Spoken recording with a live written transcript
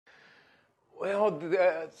Well,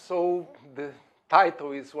 so the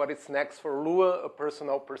title is What is Next for Lua, A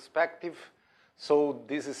Personal Perspective. So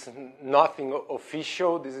this is nothing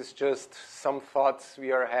official. This is just some thoughts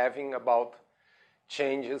we are having about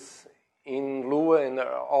changes in Lua, and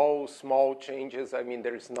all small changes. I mean,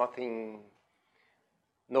 there is nothing,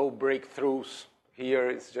 no breakthroughs here.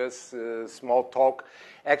 It's just small talk.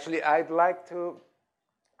 Actually, I'd like to,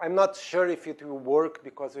 I'm not sure if it will work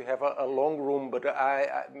because we have a long room, but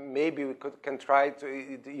maybe we can try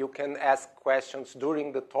to, you can ask questions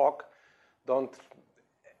during the talk. Don't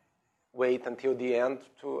wait until the end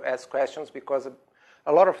to ask questions, because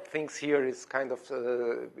a lot of things here is kind of,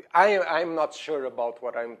 I'm not sure about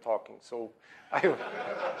what I'm talking, so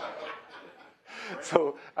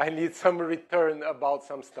so I need some return about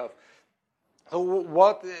some stuff. So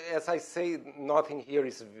what, as I say, nothing here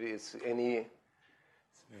is any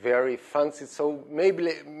very fancy, so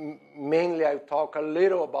mainly I'll talk a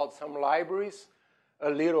little about some libraries, a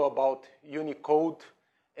little about Unicode,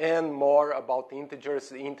 and more about integers.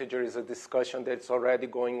 The integer is a discussion that's already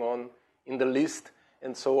going on in the list,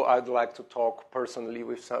 and so I'd like to talk personally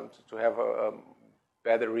with some, to have a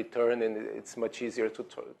better return, and it's much easier to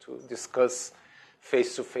discuss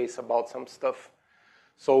face-to-face about some stuff.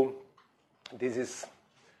 So this is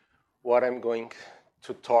what I'm going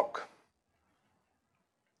to talk.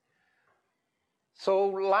 So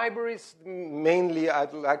libraries, mainly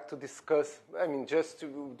I'd like to discuss, I mean,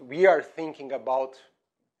 we are thinking about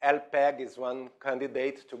LPEG is one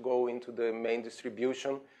candidate to go into the main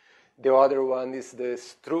distribution. The other one is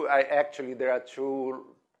actually there are two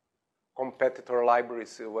competitor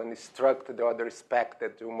libraries. One is struct, the other is spec,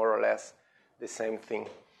 that do more or less the same thing.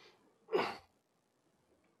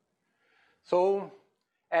 So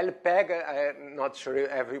LPEG, I'm not sure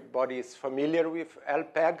everybody is familiar with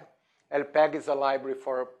LPEG. LPEG is a library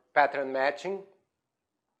for pattern matching,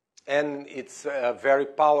 and it's a very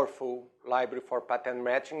powerful library for pattern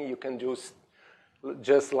matching. You can do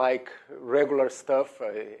just like regular stuff,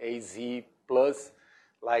 AZ plus,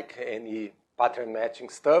 like any pattern matching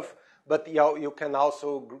stuff. But you can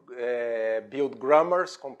also build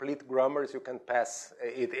grammars, complete grammars. You can pass,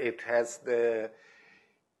 it has the,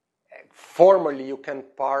 formally you can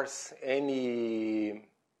parse any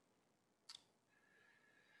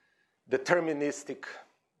deterministic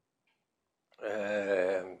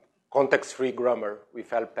context-free grammar with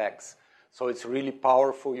LPEGs. So it's really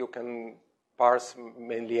powerful. You can parse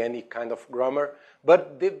mainly any kind of grammar.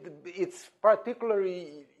 But it's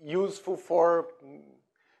particularly useful for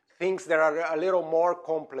things that are a little more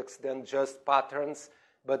complex than just patterns,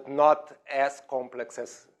 but not as complex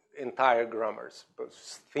as entire grammars. But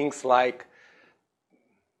things like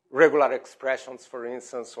regular expressions, for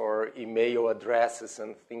instance, or email addresses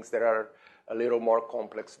and things that are a little more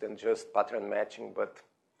complex than just pattern matching. But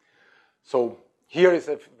so here is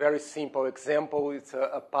a very simple example. It's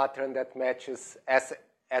a pattern that matches S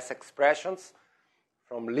expressions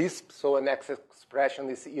from Lisp. So an S expression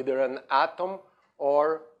is either an atom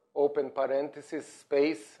or open parenthesis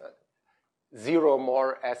space, 0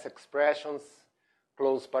 more S expressions,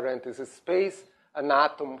 close parenthesis space. An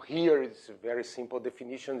atom here is a very simple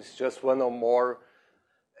definition. It's just one or more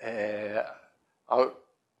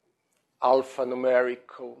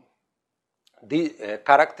alphanumerical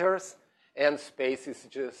characters, and space is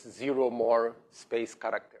just 0 more space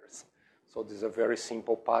characters. So this is a very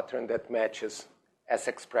simple pattern that matches S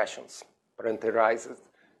expressions, parentherized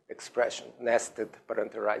expression, nested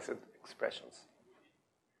parentherized expressions.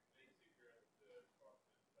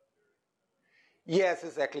 Yes,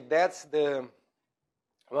 exactly. That's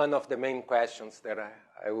one of the main questions that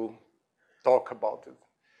I will talk about.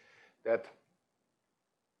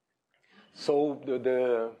 So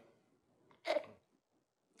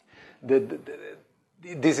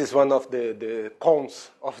this is one of the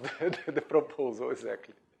cons of the proposal,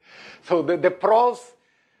 exactly. So the pros,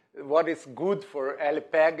 what is good for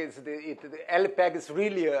LPEG is LPEG is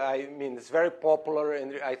really, I mean, it's very popular,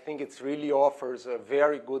 and I think it really offers a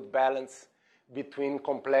very good balance between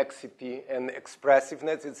complexity and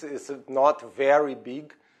expressiveness. It's not very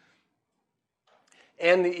big.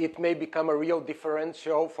 And it may become a real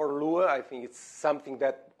differential for Lua. I think it's something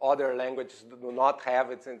that other languages do not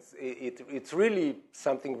have. It's really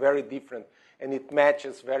something very different. And it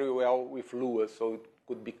matches very well with Lua. So it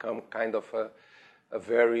could become kind of a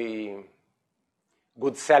very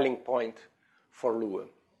good selling point for Lua.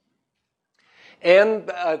 And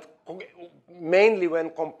mainly when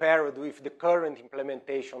compared with the current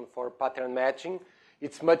implementation for pattern matching,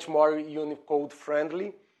 it's much more Unicode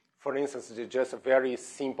friendly. For instance, just a very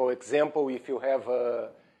simple example, if you have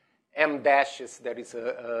M dashes, there is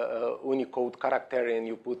a Unicode character, and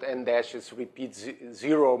you put N dashes, repeat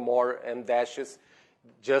 0 or more M dashes,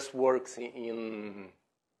 just works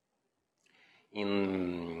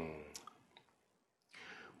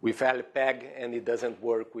with LPEG, and it doesn't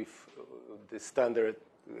work with the standard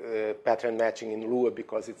pattern matching in Lua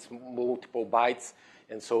because it's multiple bytes,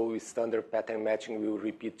 and so with standard pattern matching, we will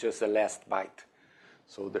repeat just the last byte.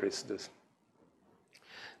 So there is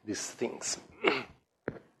these things.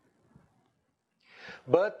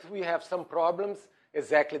 But we have some problems.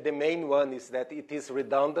 Exactly, the main one is that it is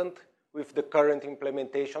redundant with the current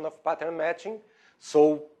implementation of pattern matching.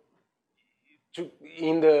 So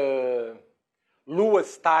in the Lua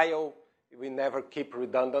style, we never keep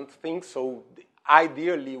redundant things. So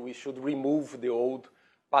ideally, we should remove the old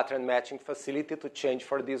pattern matching facility to change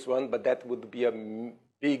for this one, but that would be a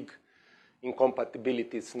big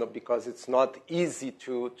incompatibility. It's not, because it's not easy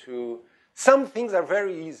to some things are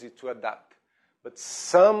very easy to adapt, but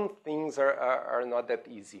some things are not that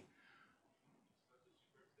easy.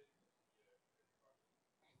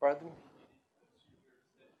 Pardon me?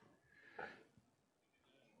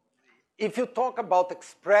 If you talk about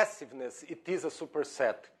expressiveness, it is a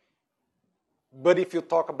superset. But if you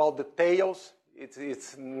talk about the tails,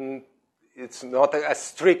 it's not a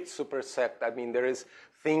strict superset. I mean, there is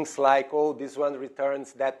things like, oh, this one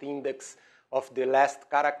returns that index of the last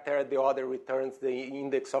character, the other returns the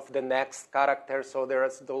index of the next character, so there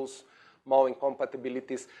are those small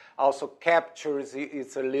incompatibilities. Also, captures,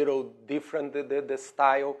 it's a little different, the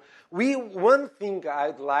style. One thing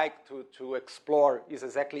I'd like to explore is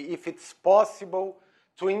exactly if it's possible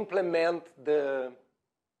to implement the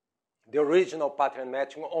original pattern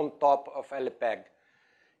matching on top of LPEG.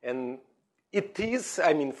 And it is,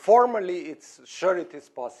 I mean, formally, sure it is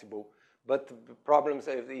possible. But the problems,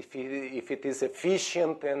 if it is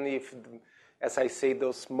efficient, and if, as I say,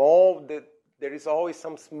 those small, there is always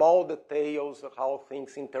some small details of how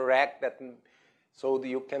things interact, so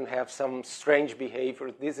you can have some strange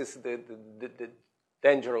behavior. This is the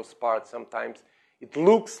dangerous part sometimes. It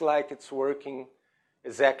looks like it's working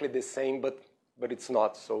exactly the same, but it's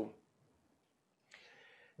not. So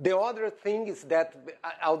the other thing is that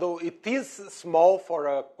although it is small for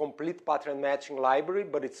a complete pattern matching library,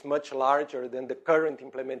 but it's much larger than the current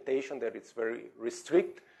implementation that it's very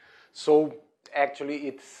restrict. So actually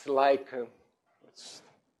it's like,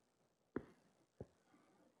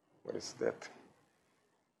 what is that?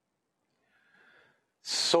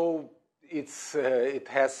 So it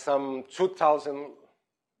has some 2,000.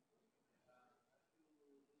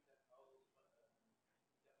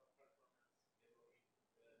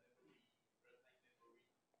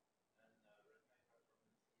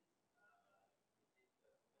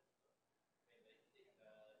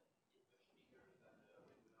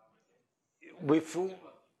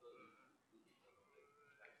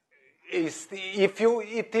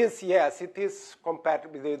 Yes, it is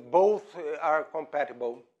compatible. Both are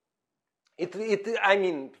compatible. I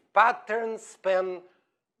mean, patterns spend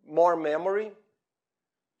more memory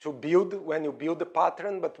to build when you build the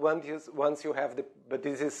pattern, but once you have but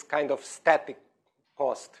this is kind of static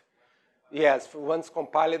cost. Yes, once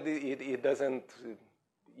compiled, it doesn't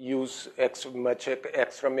use much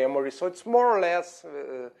extra memory, so it's more or less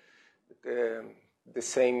the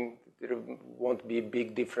same. There won't be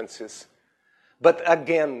big differences. But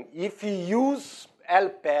again, if you use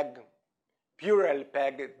LPEG, pure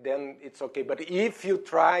LPEG, then it's okay. But if you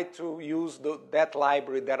try to use that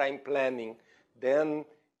library that I'm planning, then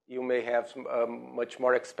you may have much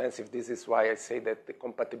more expensive. This is why I say that the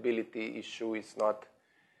compatibility issue is not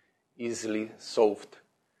easily solved.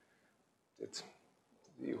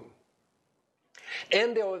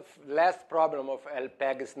 And the last problem of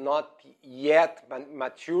LPEG is not yet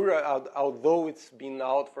mature, although it's been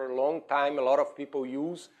out for a long time, a lot of people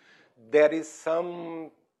use. There is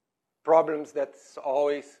some problems that's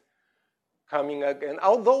always coming again.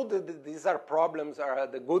 Although these are problems, are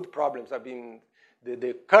the good problems. I mean,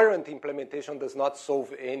 the current implementation does not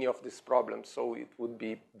solve any of these problems, so it would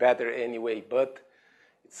be better anyway. But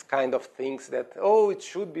it's kind of things that, oh, it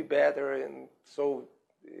should be better, and so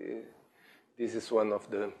this is one of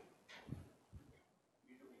the.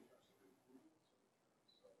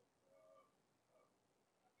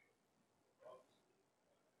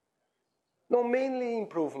 No, mainly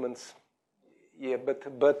improvements. Yeah,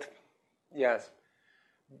 but yes,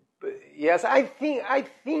 yes. I think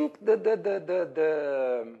the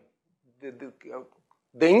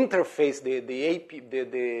interface,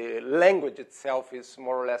 the language itself is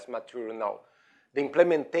more or less mature now. The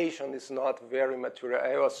implementation is not very mature.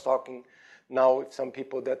 I was talking now with some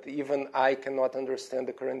people that even I cannot understand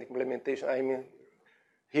the current implementation. I mean,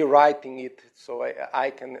 he writing it so I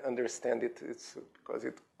can understand it. It's because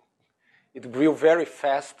it grew very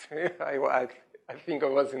fast. I think I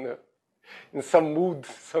was in some mood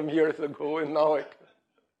some years ago, and now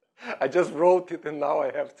I just wrote it, and now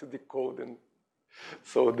I have to decode. And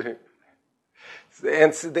so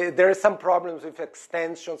there are some problems with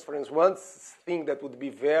extensions. For instance, one thing that would be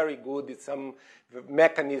very good is some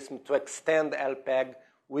mechanism to extend LPEG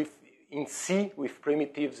in C, with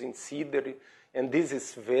primitives in C, and this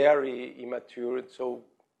is very immature. So,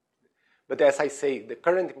 but as I say, the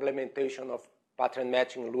current implementation of pattern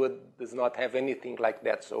matching Lua does not have anything like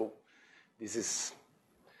that. So this is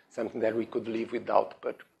something that we could live without.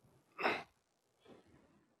 But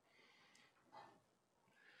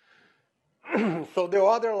so the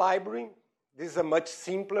other library, this is a much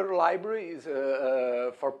simpler library, is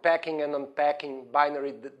for packing and unpacking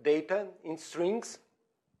binary data in strings.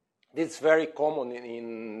 This is very common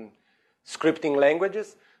in scripting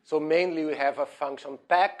languages. So mainly we have a function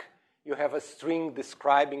pack. You have a string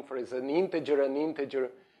describing, for example, an integer,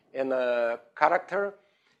 and a character.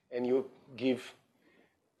 And you give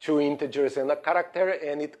two integers and a character,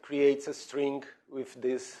 and it creates a string with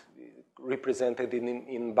this represented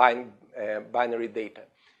in binary data.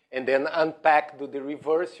 And then unpack, do the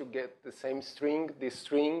reverse, you get the same string, the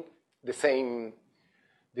same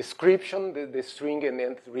description, the string, and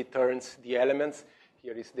then it returns the elements.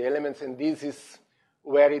 Here is the elements, and this is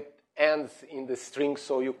where it ends in the string,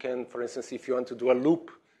 so you can, for instance, if you want to do a loop,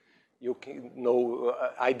 you can know,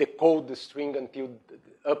 I decode the string until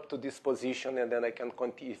up to this position, and then I can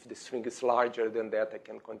continue. If the string is larger than that, I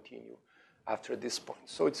can continue after this point.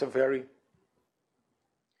 So it's a very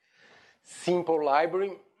simple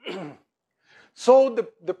library. So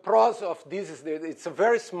the pros of this is that it's a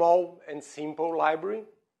very small and simple library.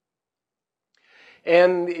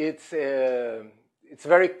 And it's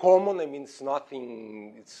very common. I mean, it's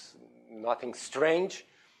nothing strange.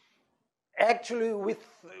 Actually,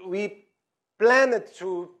 we planned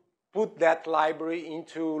to put that library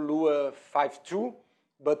into Lua 5.2,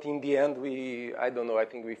 but in the end, I don't know, I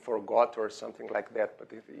think we forgot or something like that, but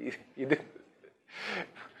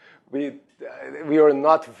we were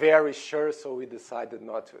not very sure, so we decided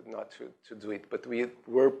not to do it, but we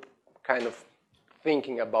were kind of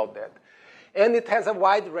thinking about that. And it has a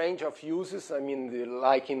wide range of uses. I mean,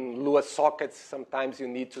 like in Lua sockets, sometimes you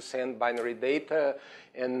need to send binary data.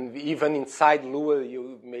 And even inside Lua,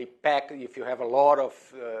 you may pack, if you have a lot of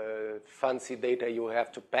fancy data, you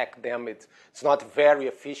have to pack them. It's not very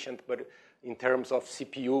efficient but in terms of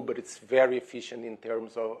CPU, but it's very efficient in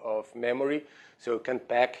terms of memory. So you can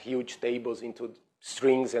pack huge tables into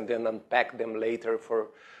strings and then unpack them later for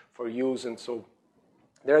use. And so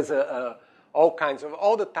there's all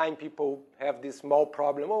the time people have this small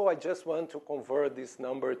problem. Oh, I just want to convert this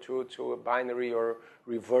number to a binary or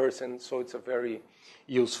reverse, and so it's a very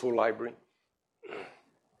useful library.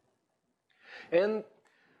 And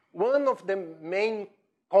one of the main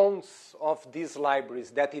cons of these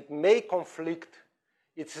libraries that it may conflict.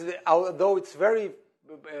 Although it's very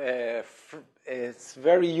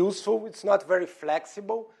useful, it's not very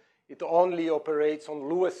flexible. It only operates on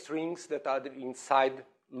Lua strings that are inside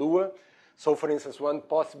Lua. So, for instance, one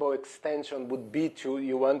possible extension would be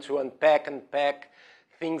you want to unpack and pack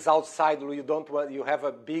things outside. You have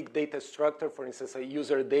a big data structure, for instance, a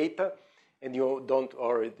user data, and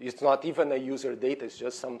or it's not even a user data, it's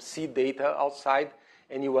just some C data outside,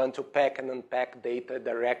 and you want to pack and unpack data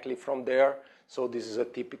directly from there. So this is a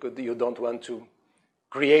typical, you don't want to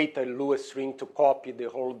create a Lua string to copy the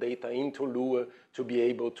whole data into Lua to be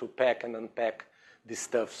able to pack and unpack this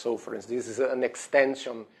stuff. So, for instance, this is an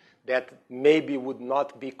extension that maybe would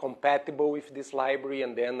not be compatible with this library,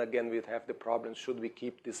 and then again we'd have the problem, should we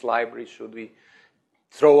keep this library, should we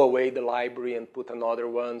throw away the library and put another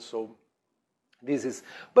one? So this is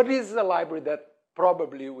a library that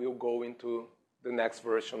probably will go into the next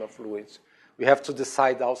version of Lua. We have to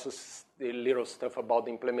decide also the little stuff about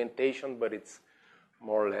the implementation, but it's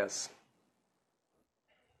more or less.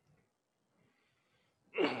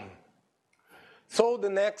 So the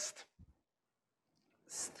next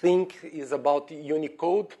thing is about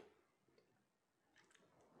Unicode.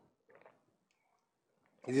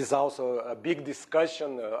 This is also a big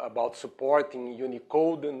discussion about supporting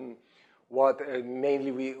Unicode and what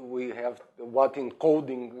mainly we have, what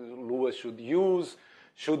encoding Lua should use.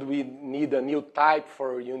 Should we need a new type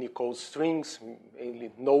for Unicode strings?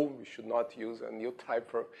 Mainly, no, we should not use a new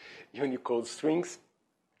type for Unicode strings.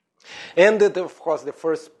 And of course, the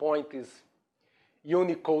first point is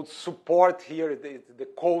Unicode support here. The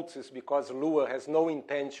quotes is because Lua has no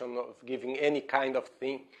intention of giving any kind of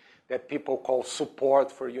thing that people call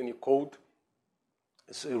support for Unicode.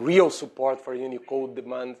 real support for Unicode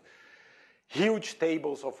demands huge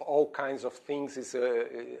tables of all kinds of things.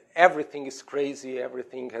 Everything is crazy.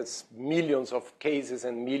 Everything has millions of cases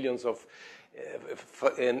and millions of...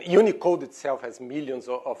 and Unicode itself has millions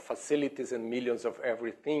of facilities and millions of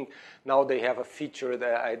everything. Now they have a feature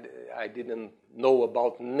that I didn't know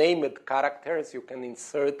about, named characters. You can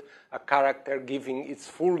insert a character giving its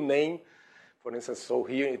full name. For instance, so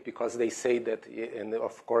here, because they say that, and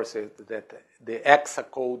of course, that the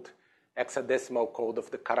hexadecimal code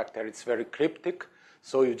of the character is very cryptic.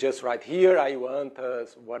 So you just write here, I want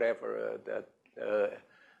whatever,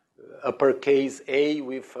 uppercase A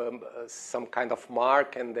with some kind of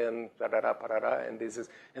mark, and then and this is,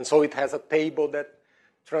 and so it has a table that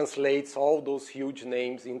translates all those huge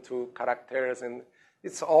names into characters, and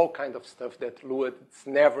it's all kind of stuff that Lua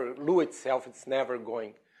itself it's never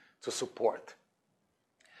going to support.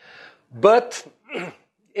 But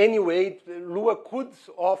anyway, Lua could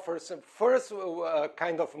offer some first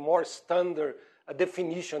kind of more standard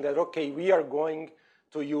definition that, okay, we are going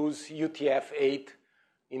to use UTF-8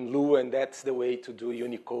 in Lua, and that's the way to do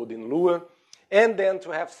Unicode in Lua. And then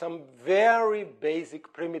to have some very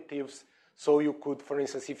basic primitives. So you could, for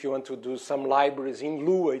instance, if you want to do some libraries in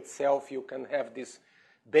Lua itself, you can have these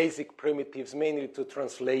basic primitives mainly to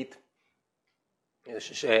translate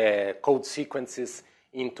code sequences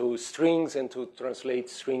into strings and to translate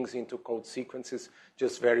strings into code sequences,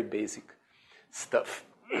 just very basic stuff.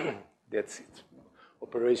 That's it.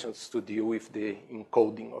 Operations to deal with the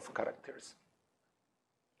encoding of characters.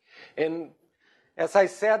 And as I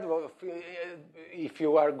said, if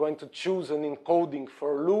you are going to choose an encoding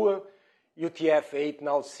for Lua, UTF-8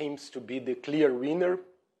 now seems to be the clear winner.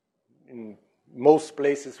 In most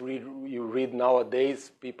places you read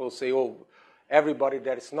nowadays, people say, oh, everybody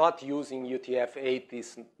that is not using UTF-8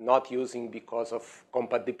 is not using because of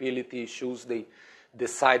compatibility issues. They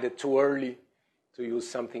decided too early to use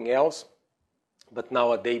something else. But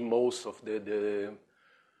nowadays, most of the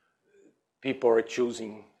people are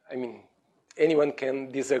choosing. I mean, anyone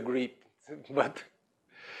can disagree, but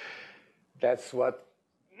that's what...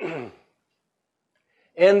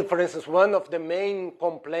 And for instance, one of the main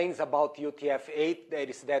complaints about UTF-8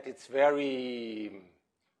 is that it's very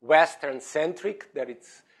Western-centric, that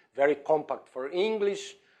it's very compact for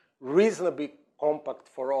English, reasonably compact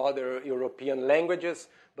for other European languages,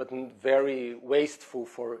 but very wasteful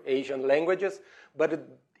for Asian languages. But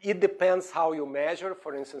it depends how you measure.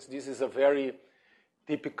 For instance, this is a very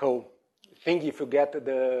typical thing. If you get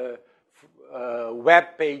the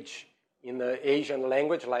web page in an Asian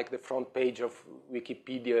language, like the front page of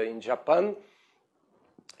Wikipedia in Japan,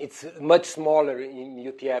 it's much smaller in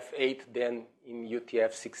UTF-8 than in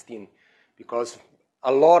UTF-16, because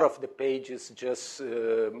a lot of the page is just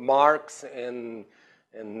marks and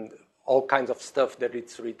all kinds of stuff that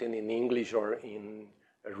it's written in English or in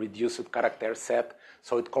a reduced character set,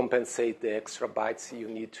 so it compensates the extra bytes you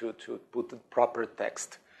need to put the proper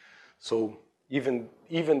text. So even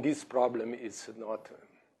this problem is not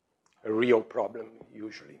a real problem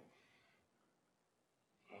usually.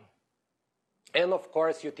 And of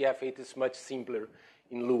course, UTF-8 is much simpler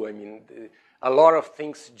in Lua. I mean, a lot of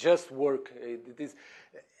things just work.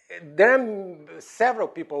 There are several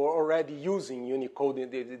people already using Unicode.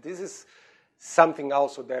 This is something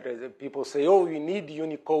also that people say, oh, you need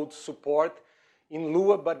Unicode support in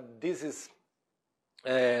Lua, but this is...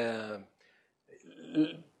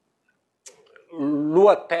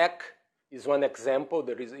 Lua Tech is one example.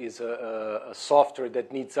 There is a software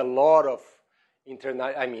that needs a lot of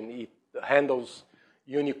internet. I mean, it handles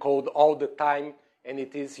Unicode all the time, and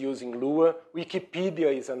it is using Lua.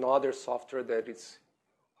 Wikipedia is another software that is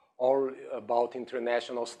all about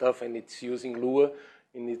international stuff, and it's using Lua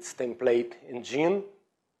in its template engine.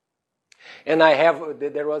 And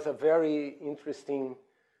there was a very interesting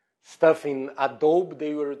stuff in Adobe.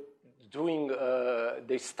 They were doing,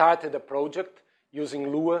 they started a project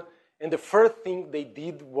using Lua, and the first thing they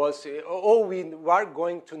did was, we are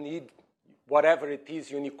going to need whatever it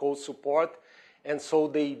is, Unicode support. And so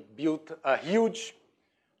they built a huge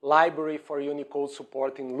library for Unicode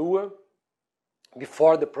support in Lua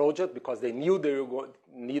before the project, because they knew they were going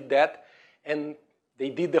to need that. And they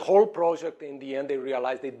did the whole project. In the end, they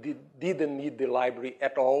realized they didn't need the library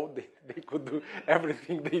at all. They could do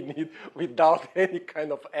everything they need without any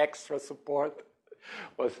kind of extra support.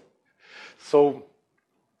 So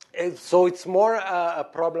it's more a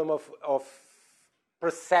problem of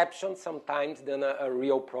perception sometimes than a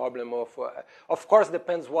real problem of course,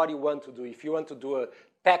 depends what you want to do. If you want to do a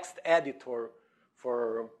text editor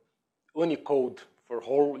for Unicode, for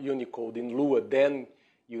whole Unicode in Lua, then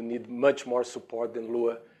you need much more support than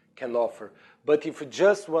Lua can offer. But if you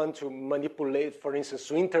just want to manipulate, for instance,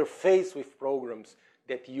 to interface with programs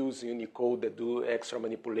that use Unicode, that do extra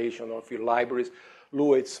manipulation of your libraries,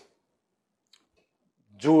 Lua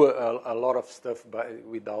do a lot of stuff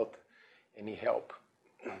without any help.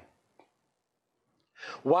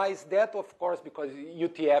 Why is that? Of course, because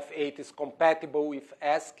UTF-8 is compatible with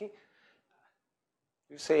ASCII.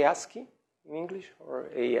 You say ASCII in English or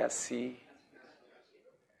ASCII?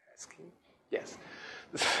 ASCII? Yes.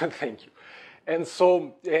 Thank you. And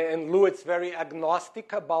so, and Lua is very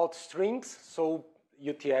agnostic about strings, so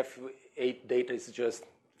UTF-8 data is just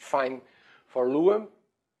fine for Lua.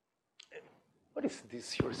 What is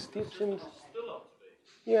this, your stitching? Still up to date.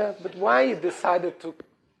 Yeah, but why you decided to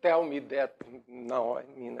tell me that now? I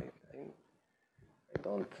mean, I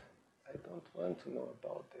don't want to know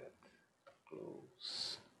about that.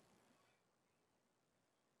 Close.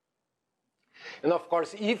 And of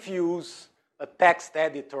course, if you use a text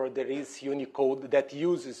editor that is Unicode that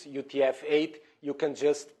uses UTF-8, you can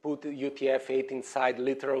just put UTF-8 inside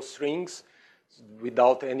literal strings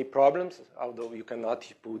without any problems, although you cannot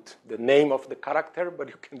put the name of the character, but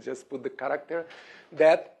you can just put the character.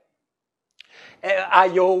 That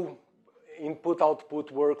I/O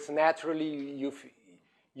input-output works naturally.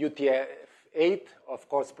 UTF-8, of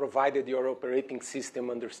course, provided your operating system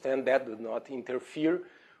understand that, do not interfere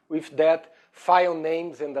with that. File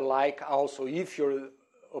names and the like also, if you're,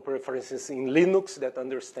 for instance, in Linux that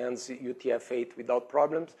understands UTF-8 without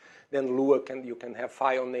problems, then Lua you can have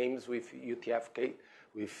file names with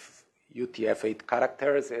UTF-8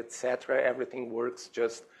 characters, etc. Everything works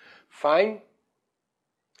just fine.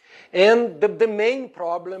 And the main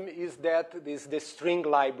problem is that is the string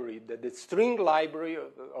library. The string library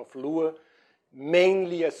of Lua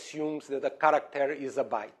mainly assumes that a character is a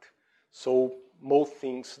byte. So most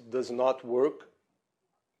things do not work.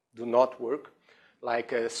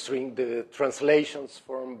 Like a string, the translations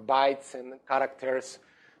from bytes and characters,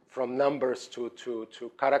 from numbers to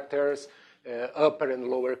characters, upper and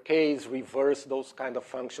lower case, reverse, those kind of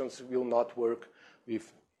functions will not work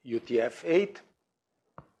with UTF-8.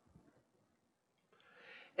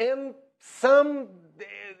 And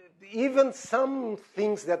even some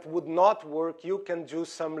things that would not work, you can do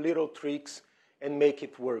some little tricks and make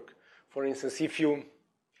it work. For instance,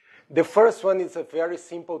 the first one is a very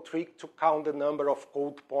simple trick to count the number of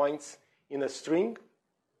code points in a string.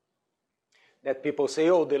 That people say,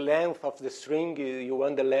 oh, the length of the string, you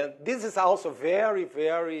want the length. This is also very,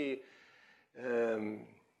 very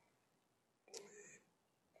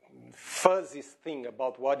fuzzy thing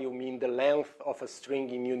about what you mean the length of a string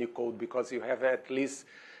in Unicode, because you have at least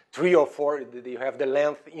 3 or 4. You have the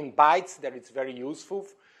length in bytes, that it's very useful.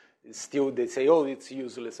 Still, they say, oh, it's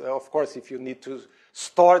useless. Of course, if you need to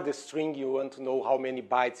store the string, you want to know how many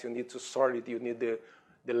bytes you need to store it. You need the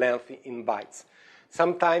length in bytes.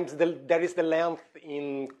 Sometimes there is the length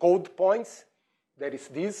in code points. There is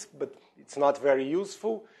this, but it's not very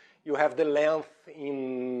useful. You have the length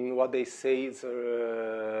in what they say is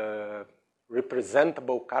a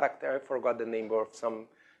representable character. I forgot the name of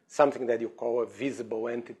something that you call a visible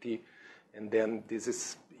entity. And then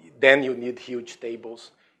then you need huge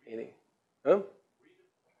tables. Huh?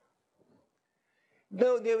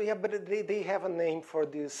 No, but they have a name for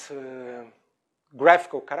this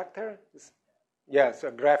graphical character. Yes,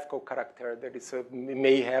 a graphical character.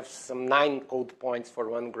 May have some 9 code points for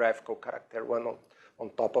one graphical character, one on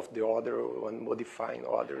top of the other, one modifying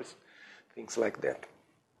others, things like that.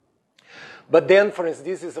 But then, for instance,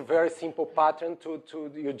 this is a very simple pattern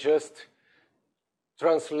you just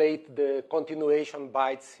translate the continuation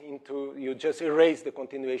bytes into, you just erase the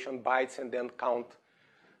continuation bytes and then count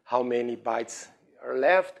how many bytes are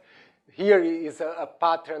left. Here is a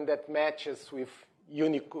pattern that matches with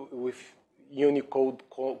Unicode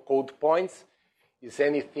code points. Is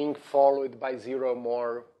anything followed by 0 or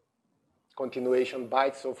more continuation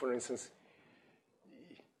bytes? So for instance,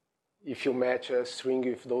 if you match a string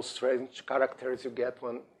with those strange characters, you get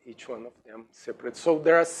each one of them separate. So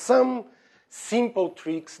there are some simple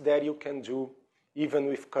tricks that you can do even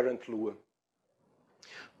with current Lua.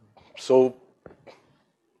 So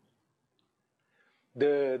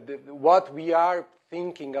what we are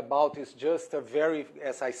thinking about is just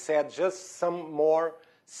as I said, just some more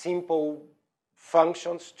simple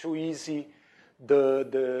functions to easy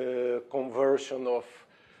the conversion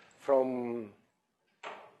from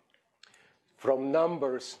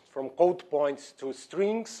numbers, from code points to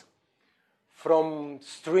strings, from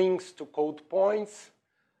strings to code points,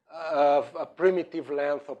 a primitive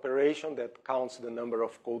length operation that counts the number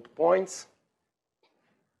of code points.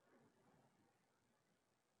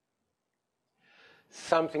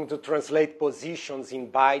 something to translate positions in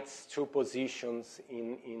bytes to positions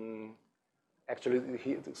in actually,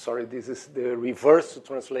 sorry, this is the reverse to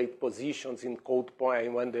translate positions in code point. I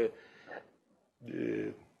want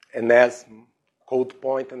the NS code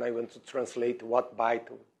point, and I want to translate what byte,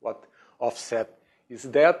 what offset is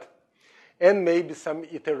that, and maybe some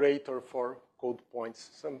iterator for code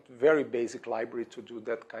points, some very basic library to do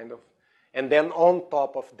that kind of. And then on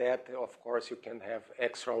top of that, of course, you can have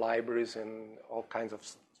extra libraries and all kinds of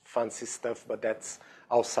fancy stuff, but that's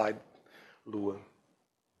outside Lua.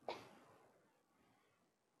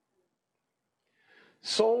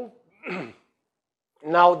 So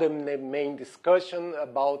now the main discussion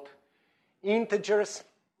about integers.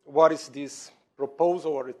 What is this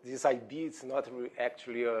proposal or this idea? It's not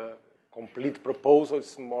actually a complete proposal,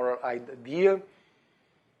 it's more an idea.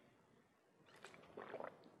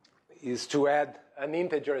 Is to add an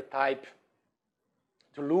integer type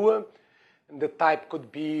to Lua. And the type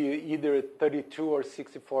could be either 32 or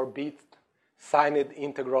 64-bit signed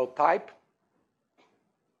integral type.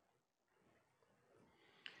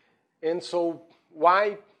 And so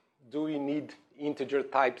why do we need integer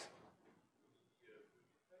types?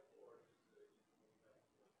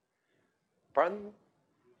 Pardon?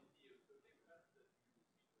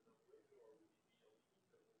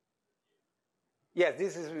 Yes,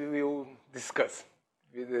 this is we will discuss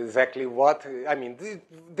exactly what I mean.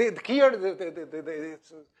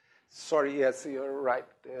 Sorry, yes, you're right.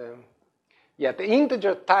 Yeah, the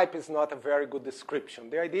integer type is not a very good description.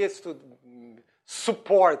 The idea is to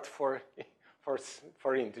support for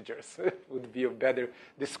integers would be a better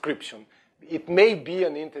description. It may be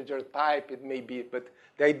an integer type, it may be, but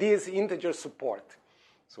the idea is integer support.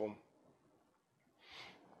 So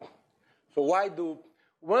why do?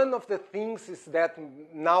 One of the things is that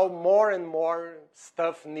now more and more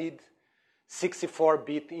stuff need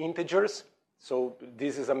 64-bit integers. So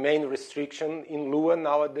this is a main restriction in Lua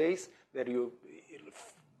nowadays, that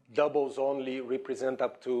doubles only represent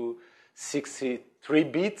up to 63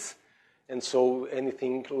 bits. And so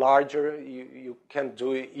anything larger, you can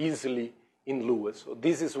do it easily in Lua. So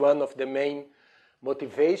this is one of the main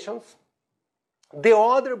motivations. The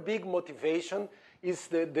other big motivation is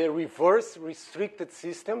the reverse restricted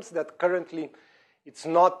systems that currently it's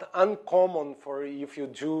not uncommon for if you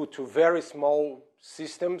do to very small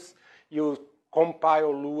systems, you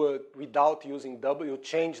compile Lua without using double, you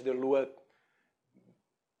change the Lua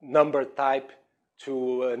number type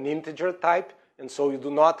to an integer type, and so you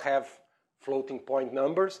do not have floating point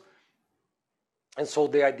numbers. And so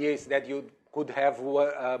the idea is that you could have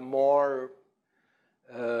more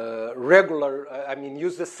regular,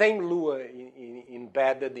 use the same Lua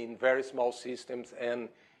embedded in very small systems and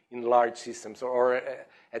in large systems, or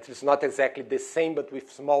at least not exactly the same, but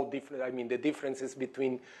with small difference. The differences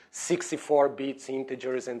between 64-bit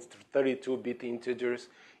integers and 32-bit integers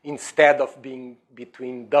instead of being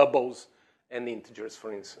between doubles and integers,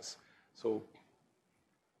 for instance. So,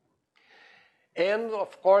 and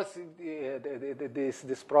of course,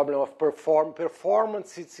 this problem of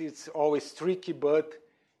performance, it's always tricky, but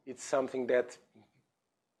it's something that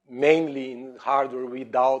mainly in hardware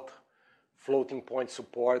without floating point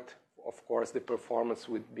support, of course, the performance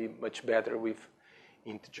would be much better with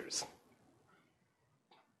integers.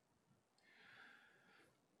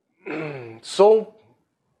 So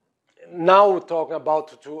now we're talking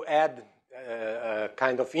about to add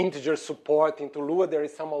kind of integer support into Lua. There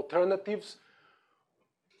is some alternatives.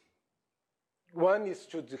 One is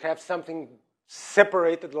to have something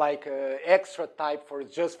separated like extra type for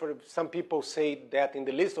some people say that in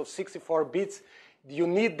the list of 64 bits, you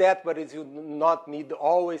need that, but you not need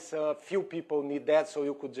always. Few people need that, so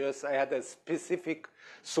you could just add a specific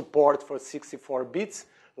support for 64 bits,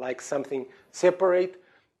 like something separate,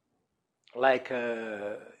 like,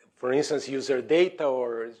 for instance, user data,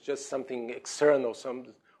 or just something external,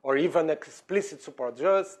 or even explicit support.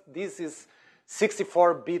 Just this is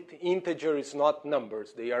 64-bit integer is not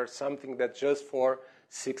numbers. They are something that's just for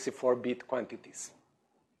 64-bit quantities.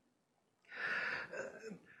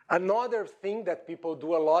 Another thing that people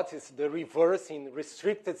do a lot is the reverse in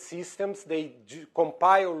restricted systems. They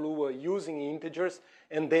compile Lua using integers,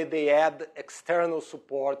 and they add external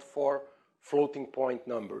support for floating point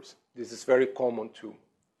numbers. This is very common too.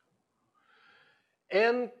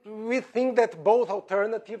 And we think that both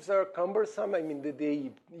alternatives are cumbersome.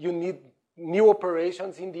 You need new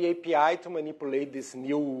operations in the API to manipulate this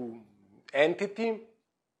new entity.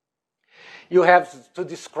 You have to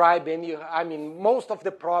describe most of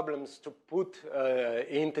the problems to put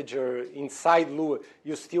integer inside Lua,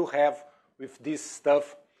 you still have with this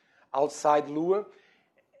stuff outside Lua.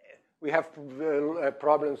 We have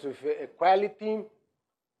problems with equality.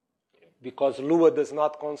 because Lua does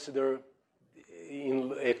not consider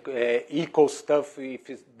in equal stuff if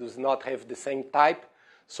it does not have the same type.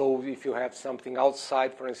 So if you have something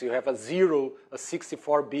outside, for instance, you have a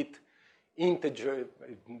 64-bit integer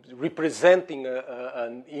representing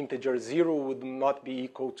an integer 0 would not be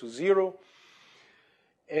equal to 0.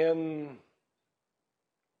 And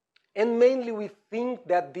mainly we think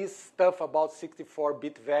that this stuff about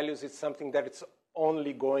 64-bit values is something that it's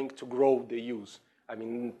only going to grow the use. I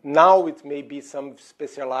mean, now it may be some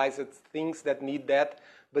specialized things that need that,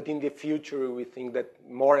 but in the future we think that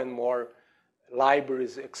more and more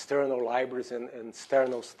libraries, external libraries and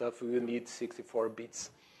external stuff will need 64 bits.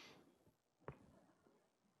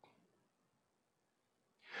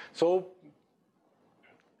 So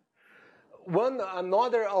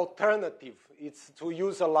another alternative is to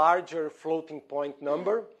use a larger floating point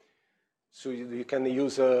number. So you can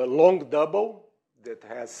use a long double that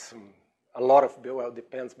has a lot of, well, it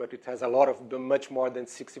depends, but it has a lot of, much more than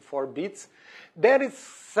 64 bits. That is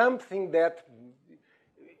something that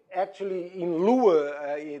actually in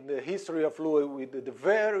Lua, in the history of Lua, with the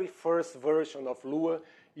very first version of Lua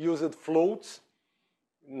used floats,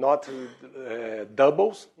 not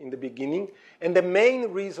doubles in the beginning. And the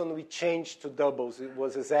main reason we changed to doubles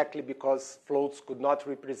was exactly because floats could not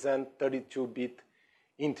represent 32-bit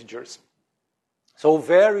integers. So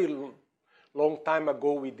very long time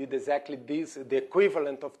ago, we did exactly this, the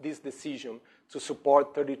equivalent of this decision to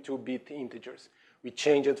support 32-bit integers. We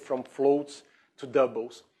changed it from floats to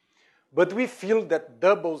doubles. But we feel that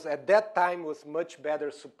doubles at that time was much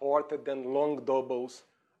better supported than long doubles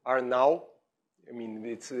are now. I mean,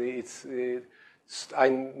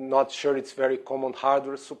 I'm not sure it's very common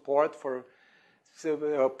hardware support for.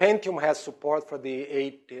 So, Pentium has support for the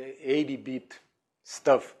 80-bit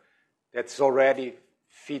stuff that's already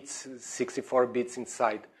fits 64 bits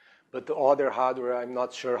inside. But the other hardware, I'm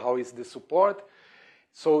not sure how is the support.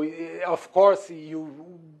 So, of course,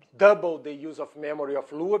 you double the use of memory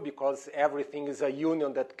of Lua because everything is a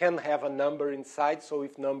union that can have a number inside. So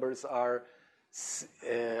if numbers are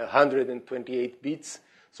 128 bits,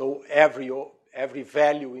 so every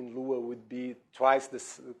value in Lua would be twice the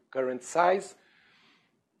current size.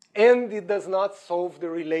 And it does not solve the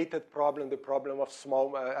related problem, the problem of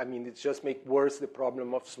small, I mean, it just makes worse the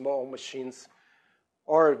problem of small machines.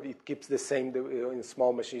 Or it keeps the same, in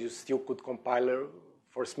small machines you still could compile.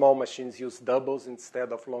 For small machines, use doubles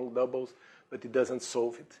instead of long doubles, but it doesn't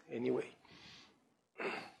solve it anyway.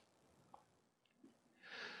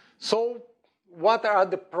 So what are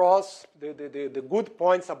the pros, the good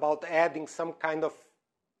points about adding some kind of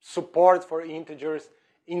support for integers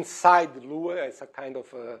inside Lua as a kind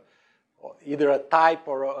of either a type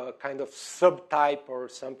or a kind of subtype or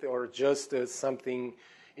something, or just something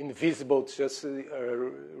invisible, just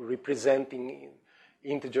representing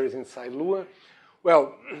integers inside Lua?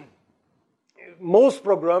 Well, most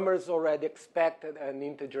programmers already expected an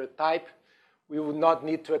integer type. We would not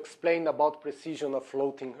need to explain about precision of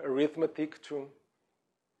floating arithmetic to.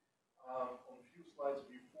 On a few slides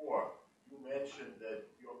before, you mentioned that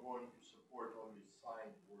you're going to support only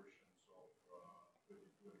signed versions of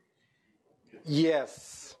 32.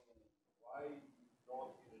 Yes. Why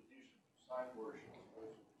don't, in addition to signed versions,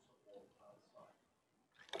 also support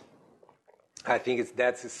unsigned? I think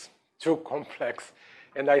that's too complex,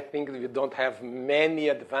 and I think we don't have many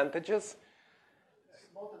advantages. It's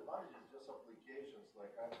not advantages, just applications.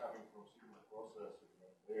 Like I'm coming from signal processing, and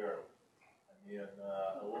there, I mean,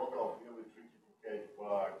 a lot of really tricky to catch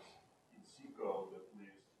bugs in C code at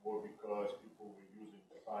least were because people were using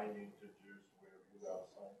signed integers where without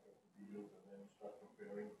signed have to be used, and then you start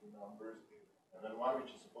comparing two numbers, and then one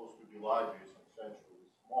which is supposed to be larger is essentially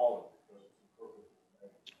smaller because it's imperfectly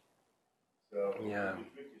measured. So yeah. It's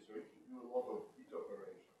tricky. So if you do a lot of bit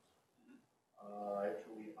operations,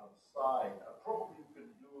 actually unsigned, probably you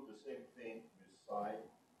can do the same thing with signed,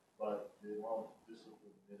 but the amount of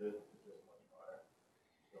discipline needed is just much higher.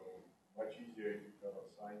 So much easier if you can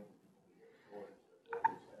assign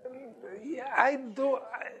yeah,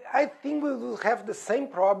 I think we will have the same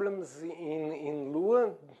problems in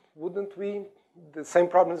Lua, wouldn't we? The same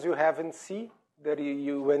problems you have in C. That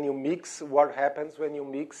when you mix, what happens when you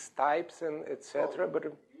mix types and etc. Well, but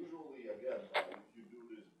usually, again, if you do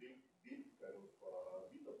this big kind of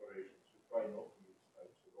bit operations, you try not to mix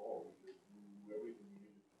types at all. You just do everything you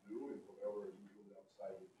need to do in whatever is usually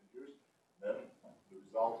outside integers. Then the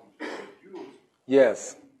result which you use,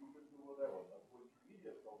 yes. you can do whatever. But for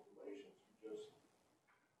intermediate calculations, you just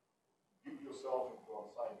give yourself into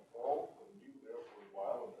unsigned call and leave there for a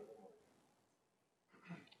while and then.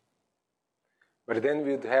 But then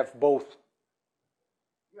we'd have both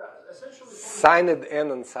Yeah, essentially. signed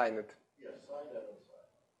and unsigned.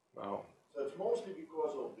 Wow. So it's mostly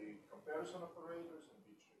because of the comparison operators and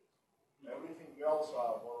bit rate. Everything else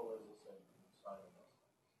are more or less the same.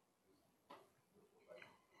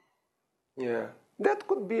 Yeah, that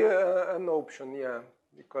could be an option, yeah,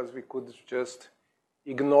 because we could just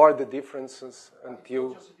ignore the differences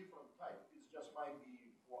until... It's just a different type. It just might be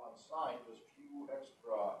for unsigned, there's few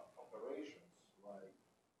extra operations, like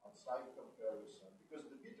unsigned comparison, because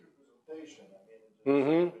the bit representation, I mean, it's just a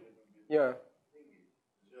little bit yeah. thingy.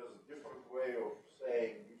 It's just a different way of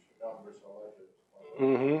saying which numbers are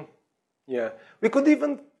likely. Yeah, we could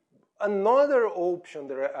even... Another option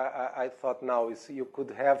that I thought now is you could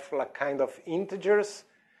have like kind of integers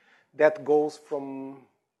that goes from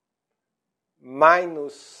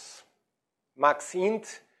minus max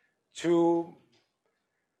int to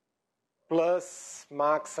plus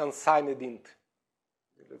max unsigned int.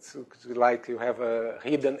 It's like you have a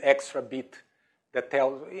hidden extra bit that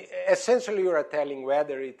tells, essentially you are telling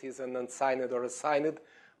whether it is an unsigned or a signed,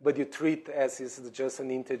 but you treat as is just an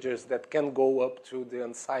integers that can go up to the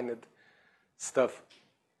unsigned stuff.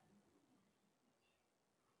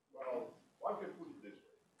 Well, one can put it this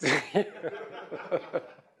way.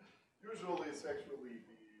 Usually it's actually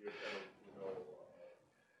the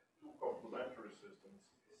two complementary systems,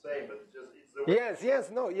 the same, but it's the way.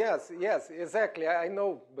 Yes, exactly. I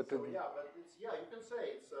know, but so yeah, but it's you can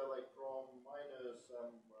say it's like from minus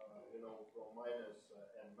from minus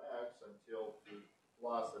n max until to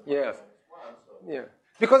plus and minus 1. So. Yeah.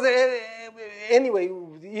 Because anyway,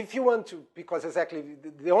 if you want to, because exactly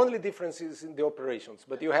the only difference is in the operations,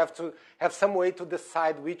 but you have to have some way to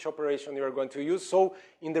decide which operation you are going to use. So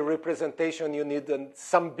in the representation, you need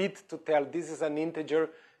some bit to tell this is an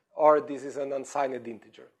integer or this is an unsigned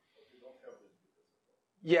integer.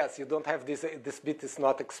 Yes, you don't have this. This bit is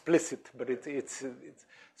not explicit, but it's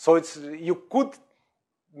you could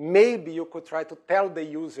maybe you could try to tell the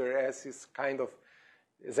user as is kind of.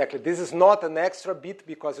 Exactly. This is not an extra bit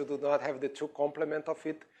because you do not have the two complement of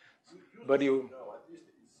it, but you... No, at least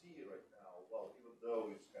in C right now, well, even though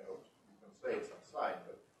it's kind of, you can say it's unsigned,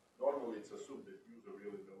 but normally it's assumed that user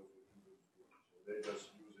really knows what user is doing. So they're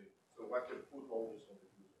just using, so I can put all this on the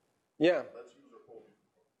user. Yeah. Let's user hold it.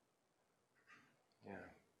 Yeah.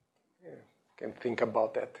 Can think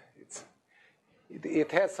about that.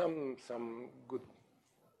 It has some good...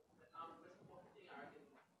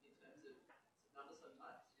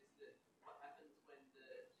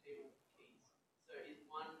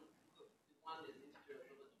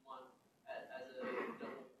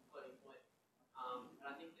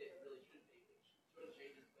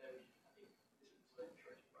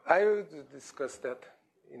 I will discuss that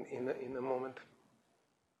in a moment.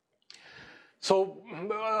 So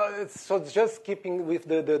just keeping with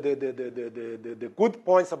the good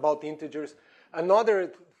points about integers.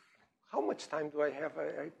 Another, how much time do I have?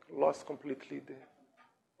 I lost completely the.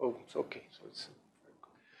 Oh, it's okay. So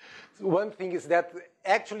one thing is that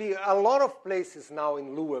actually a lot of places now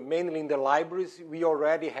in Lua, mainly in the libraries, we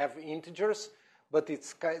already have integers, but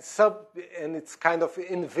it's kind of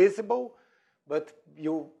invisible. But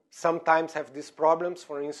you sometimes have these problems.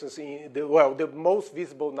 For instance, the most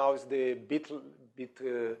visible now is the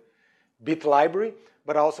bit library.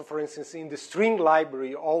 But also, for instance, in the string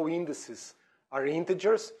library, all indices are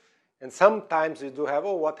integers. And sometimes you do have,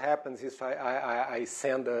 what happens if I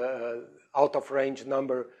send a out-of-range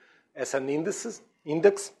number as an index.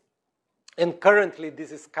 And currently,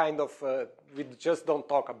 this is kind of, we just don't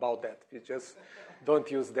talk about that. We just don't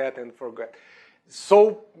use that and forget.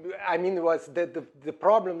 So, I mean, it was the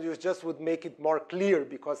problem you just would make it more clear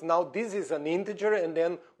because now this is an integer and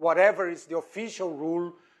then whatever is the official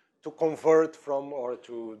rule to convert from or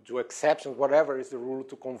to do exceptions, whatever is the rule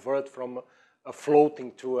to convert from a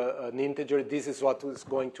floating to an integer, this is what is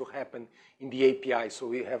going to happen in the API. So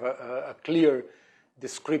we have a clear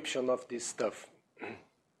description of this stuff.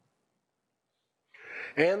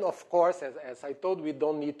 And of course, as I told, we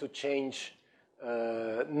don't need to change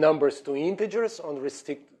numbers to integers on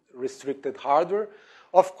restricted hardware.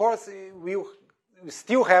 Of course, we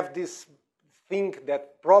still have this thing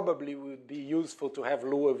that probably would be useful to have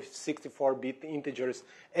Lua with 64-bit integers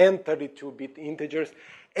and 32-bit integers,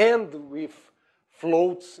 and with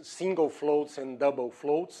floats, single floats and double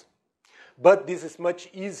floats. But this is much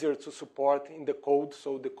easier to support in the code,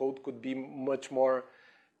 so the code could be much more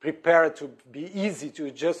prepared to be easy to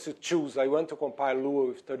just to choose. I want to compile Lua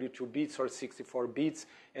with 32 bits or 64 bits,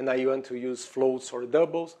 and I want to use floats or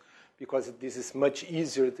doubles, because this is much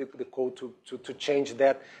easier, the code, to change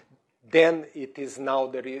that than it is now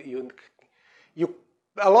that a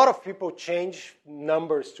lot of people change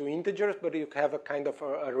numbers to integers, but you have a kind of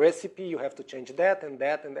a recipe, you have to change that, and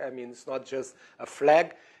I mean, it's not just a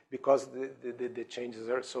flag. because the changes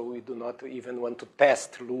are, so we do not even want to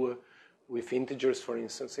test Lua with integers, for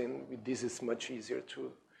instance, and this is much easier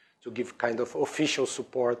to give kind of official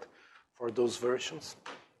support for those versions.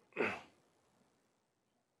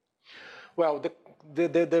 Well,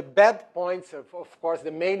 the bad points, of course,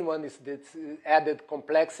 the main one is the added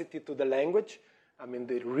complexity to the language. I mean,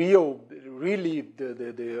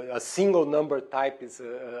 a single number type is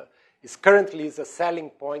currently a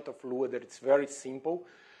selling point of Lua, that it's very simple.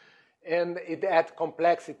 And it adds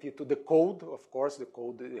complexity to the code. Of course, the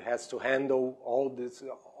code has to handle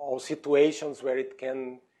all situations where it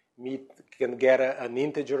can get an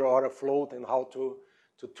integer or a float, and how to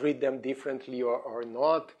treat them differently or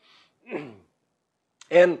not.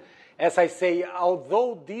 And as I say,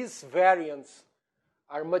 although these variants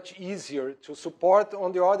are much easier to support,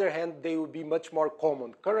 on the other hand, they will be much more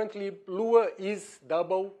common. Currently, Lua is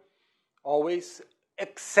double always,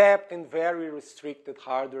 except in very restricted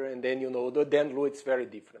hardware, and then, then Lua is very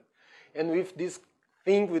different. And with this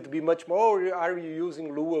thing would be much more, are you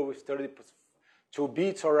using Lua with 32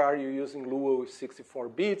 bits, or are you using Lua with 64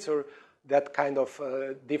 bits, or that kind of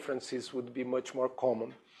differences would be much more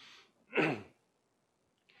common.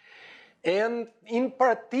 And in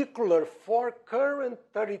particular, for current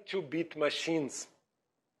 32-bit machines,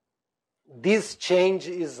 this change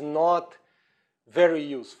is not very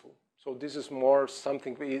useful. So this is more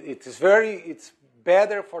something, it's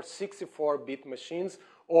better for 64-bit machines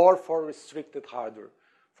or for restricted hardware.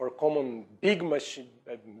 For common big machine,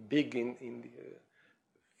 big in the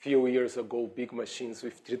few years ago, big machines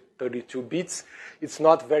with 32 bits, it's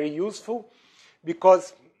not very useful,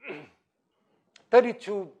 because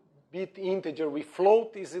 32-bit integer with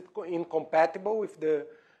float is incompatible with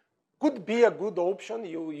could be a good option.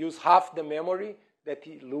 You use half the memory that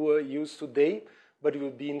Lua uses today, but it will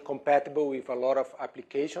be incompatible with a lot of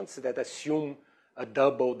applications that assume a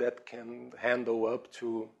double that can handle up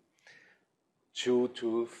to 2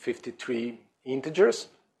 to 53 integers,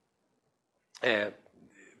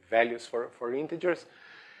 values for integers.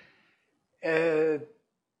 A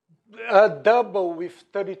double with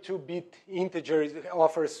 32-bit integers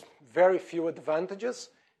offers very few advantages,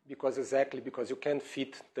 because you can't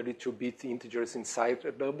fit 32-bit integers inside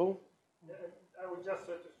a double. Yeah, I would just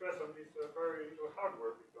to stress on this very little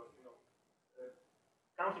hardware, because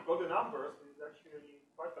counting all the numbers is actually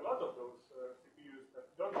quite a lot of those CPUs that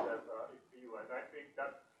don't have EPU, and I think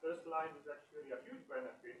that first line is actually a huge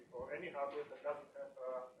benefit for any hardware that doesn't have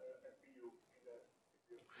EPU in the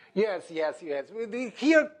CPU. Yes.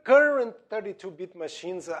 Here, current 32-bit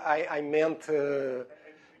machines, I meant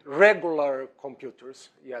regular computers.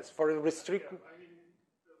 Yes, for restricted. Yeah, I mean,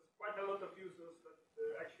 there's quite a lot of users that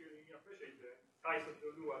actually appreciate the size of the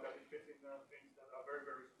Lua, that it fits in things that are very,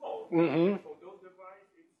 very small. Mm-hmm. For those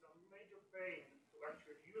devices, it's a major pain to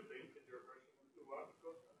actually use the integer version of Lua,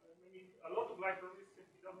 because a lot of libraries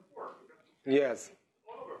simply doesn't work. Yes.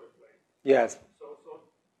 All over the place. Yes. So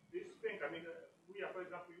this thing, we are, for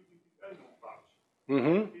example, using this LNUM patch.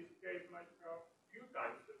 Mm-hmm. This gave like a few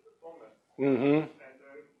times the performance. Mm-hmm.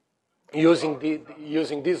 Using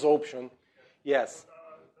this option, yes.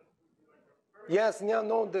 Yes,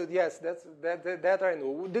 that I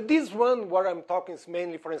know. This one, what I'm talking is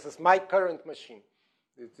mainly, for instance, my current machine.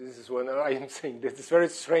 This is when I am saying this is very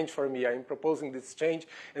strange for me. I'm proposing this change,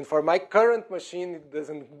 and for my current machine, it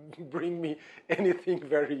doesn't bring me anything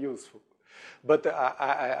very useful. But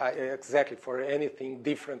exactly, for anything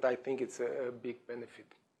different, I think it's a big benefit.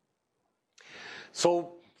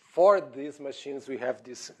 So for these machines, we have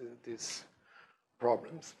these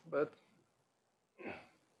problems. But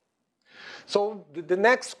so the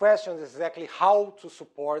next question is exactly how to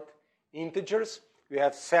support integers. We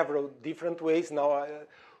have several different ways. Now,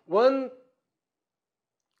 one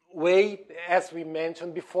way, as we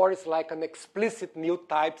mentioned before, is like an explicit new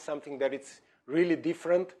type, something that is really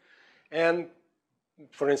different. And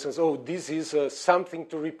for instance, this is something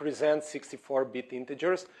to represent 64-bit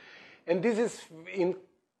integers. And this is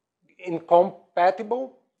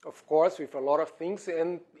incompatible, of course, with a lot of things.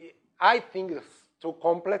 And I think it's too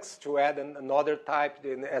complex to add another type.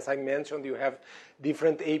 Then, as I mentioned, you have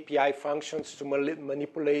different API functions to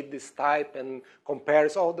manipulate this type and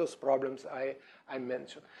compares all those problems I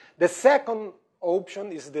mentioned. The second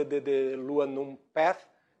option is the Lua num path.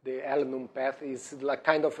 The LNUM path is like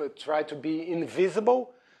kind of try to be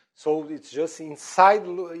invisible. So it's just inside,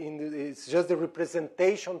 it's just the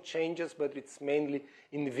representation changes, but it's mainly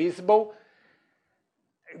invisible.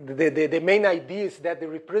 The main idea is that the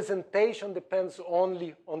representation depends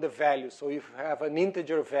only on the value. So if you have an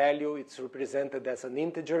integer value, it's represented as an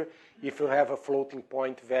integer. If you have a floating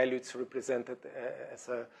point value, it's represented as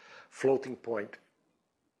a floating point.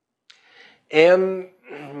 And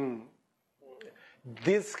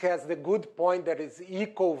this has the good point that is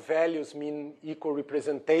equal values mean equal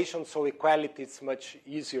representation, so equality is much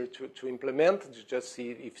easier to implement. You just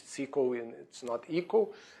see if it's equal and it's not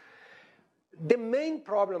equal. The main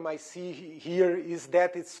problem I see here is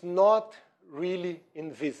that it's not really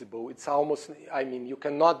invisible. It's almost, I mean, you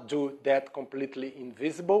cannot do that completely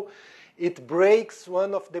invisible. It breaks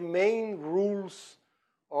one of the main rules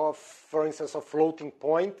of, for instance, a floating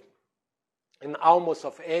point and almost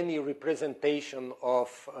of any representation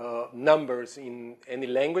of numbers in any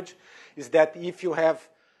language, is that if you have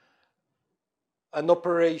an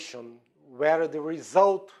operation where the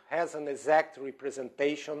result has an exact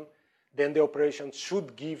representation, then the operation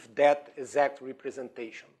should give that exact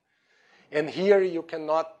representation. And here you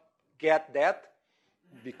cannot get that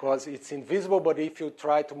because it's invisible, but if you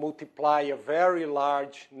try to multiply a very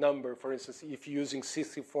large number, for instance, if you're using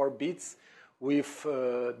 64 bits with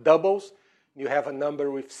doubles, you have a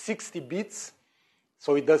number with 60 bits,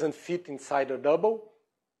 so it doesn't fit inside a double,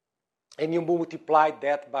 and you multiply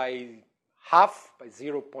that by half, by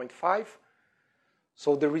 0.5,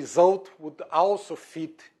 so the result would also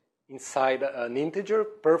fit inside an integer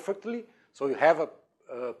perfectly, so you have a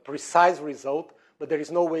precise result, but there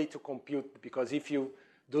is no way to compute, because if you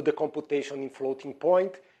do the computation in floating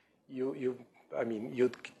point, you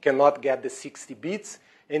cannot get the 60 bits,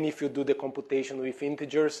 and if you do the computation with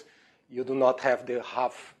integers, you do not have the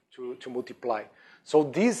half to multiply. So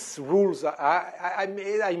these rules, I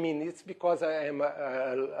mean, it's because I am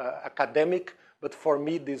an academic, but for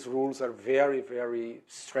me these rules are very, very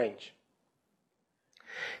strange.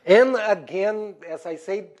 And again, as I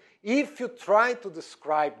said, if you try to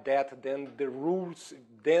describe that, then the rules,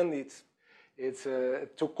 then it's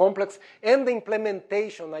too complex. And the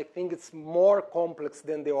implementation, I think it's more complex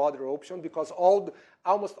than the other option, because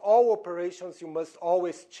almost all operations, you must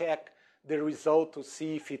always check the result to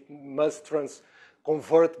see if it must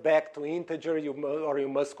convert back to integer, or you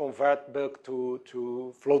must convert back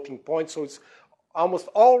to floating point. So it's almost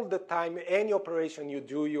all the time, any operation you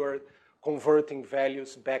do, you are converting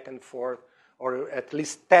values back and forth, or at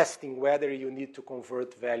least testing whether you need to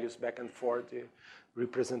convert values back and forth, the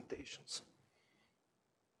representations.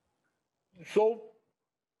 So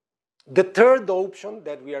the third option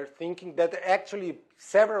that we are thinking, that actually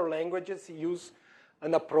several languages use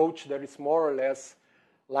an approach that is more or less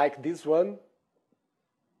like this one,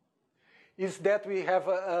 is that we have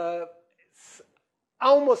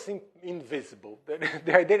almost invisible.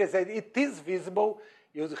 The idea is that it is visible.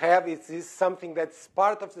 It is something that's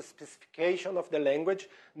part of the specification of the language.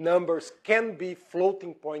 Numbers can be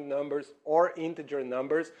floating point numbers or integer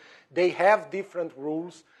numbers. They have different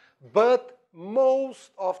rules, but most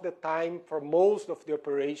of the time, for most of the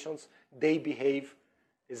operations, they behave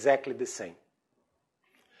exactly the same.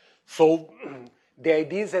 So the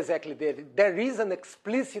idea is exactly that. There is an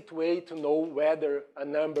explicit way to know whether a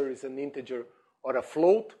number is an integer or a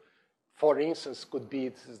float. For instance, could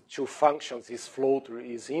be two functions, is float or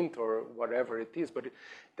is int or whatever it is. But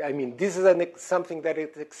I mean, this is something that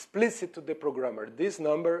is explicit to the programmer. This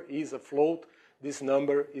number is a float. This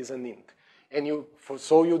number is an int. And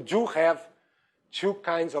so you do have two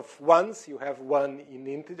kinds of ones. You have one in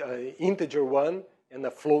integer one and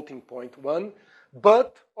a floating point one.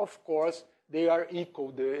 But, of course, they are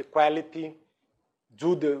equal. The equality,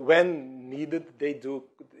 when needed,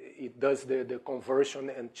 it does the conversion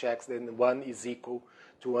and checks that 1 is equal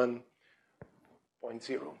to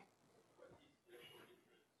 1.0.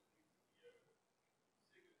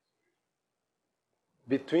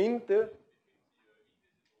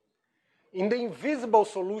 In the invisible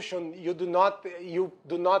solution, you do not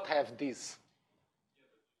have this.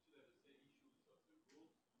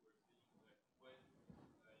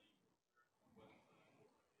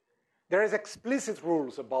 There is explicit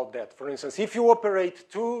rules about that. For instance, if you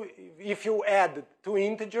add two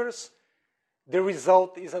integers, the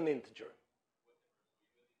result is an integer.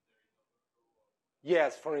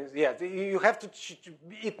 Yes, for instance, yes. You have to.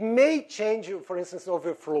 It may change, for instance,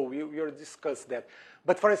 overflow. We discussed that.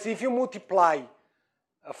 But for instance, if you multiply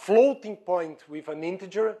a floating point with an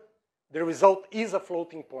integer, the result is a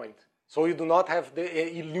floating point. So you do not have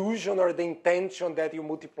the illusion or the intention that you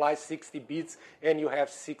multiply 60 bits and you have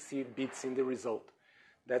 60 bits in the result.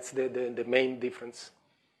 That's the main difference.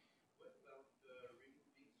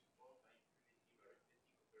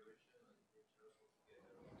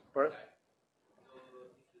 Pardon?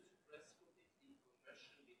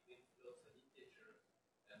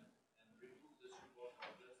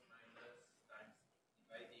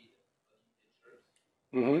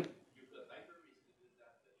 Mm-hmm.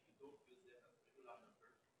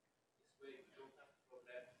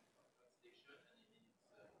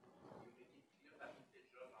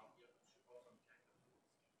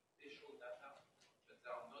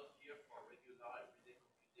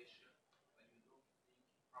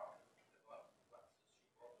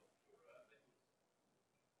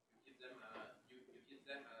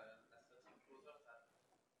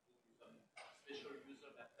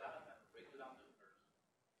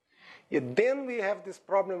 Yeah, then we have this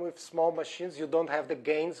problem with small machines. You don't have the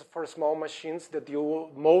gains for small machines that you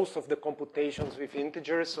most of the computations with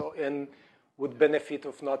integers and would benefit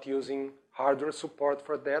of not using hardware support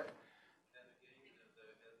for that.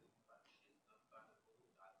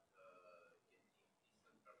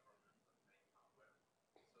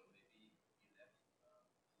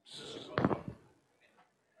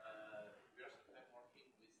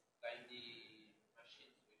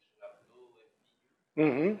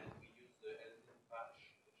 Mm-hmm.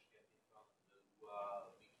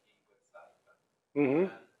 Mm-hmm.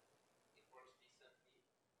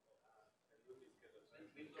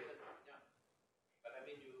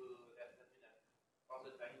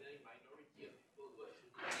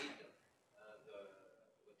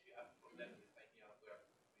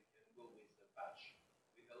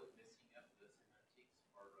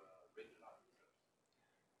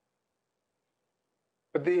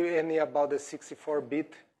 But any about the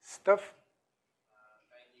 64-bit stuff?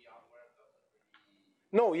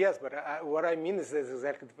 No, yes, but what I mean is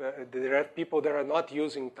exactly there are people that are not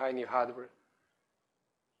using tiny hardware.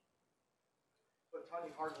 But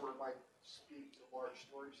tiny hardware might speak to large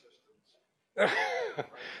storage systems.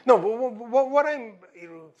 No, what I'm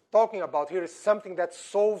talking about here is something that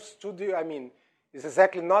solves is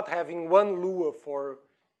exactly not having one Lua for,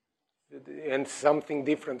 and something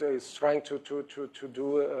different is trying to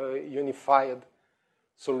do a unified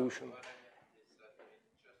solution.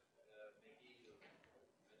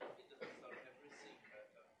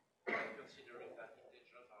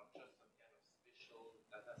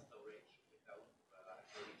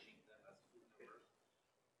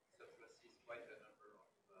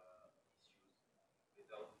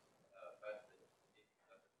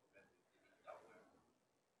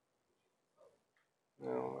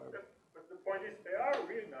 No, but the point is, they are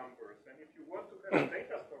real numbers, and if you want to have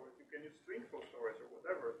data storage, you can use string for storage or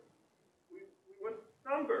whatever. We want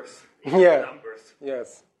numbers. Yeah. Numbers.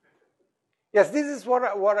 Yes. Yes, this is what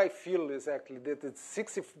I feel exactly, that it's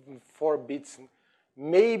 64 bits.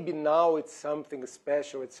 Maybe now it's something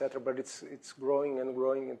special, etc., but it's growing and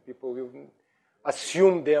growing, and people will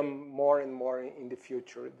assume them more and more in the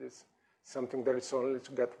future. This something that is only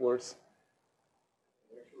to get worse.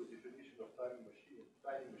 Actually, definition of tiny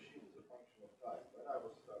machine is a function of time. When I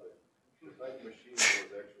was studying, the tiny machine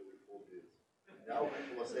was actually 4 bits. Now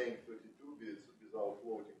people are saying 32 bits without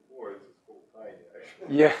floating points. It's called tiny,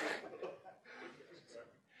 actually. Yeah.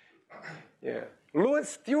 Yeah. Lua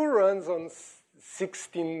still runs on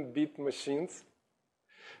 16-bit machines,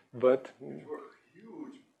 but Which were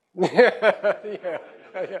huge. yeah,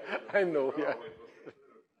 I know. Yeah.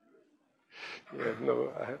 Yeah,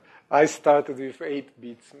 no, I started with 8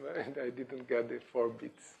 bits, and I didn't get the 4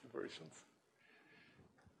 bits versions.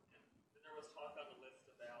 There was talk on the list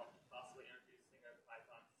about possibly introducing a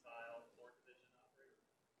Python-style 4-division operator.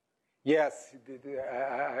 Yes,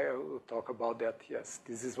 I will talk about that. Yes,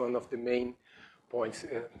 this is one of the main points.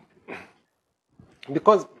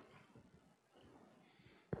 Because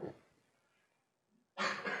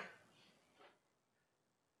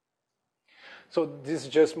so this is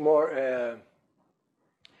just more,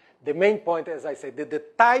 the main point, as I said, the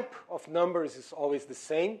type of numbers is always the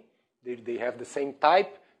same. They have the same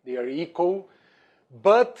type. They are equal.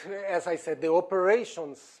 But, as I said, the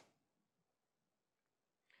operations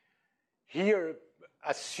here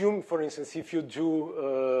assume, for instance, if you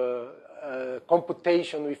do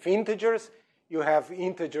computation with integers, you have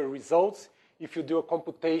integer results. If you do a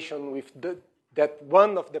computation with that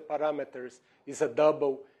one of the parameters is a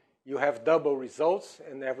double, you have double results,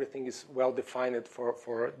 and everything is well defined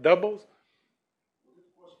for doubles. Would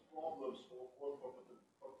it cause problems for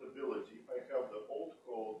compatibility if I have the old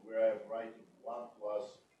code where I'm writing 1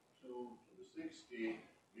 plus 2 to the 60,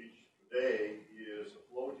 which today is a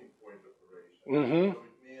floating point operation? Mm-hmm. So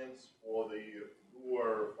it means for the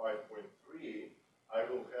Lua 5.3, I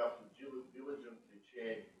will have to diligently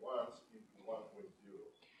change once into 1.0.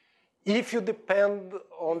 If you depend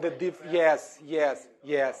on the yes,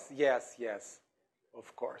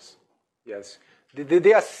 of course, yes.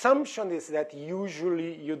 The assumption is that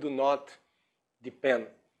usually you do not depend.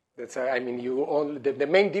 That's you only the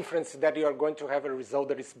main difference is that you are going to have a result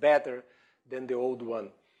that is better than the old one,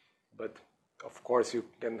 but of course you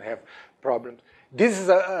can have problems. This is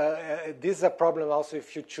a problem also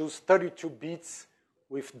if you choose 32 bits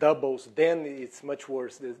with doubles, then it's much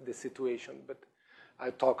worse the situation. But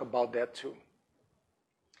I'll talk about that too.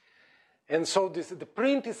 And so the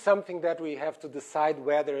print is something that we have to decide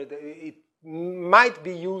whether it might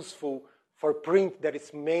be useful for print that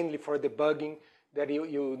is mainly for debugging, that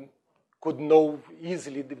you could know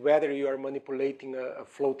easily whether you are manipulating a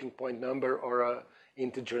floating point number or an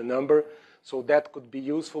integer number. So that could be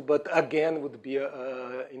useful, but again, would be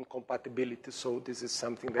incompatibility. So this is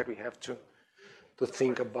something that we have to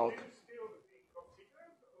think about.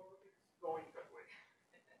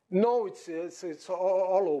 No, it's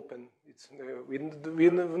all open.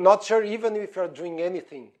 We're not sure even if you're doing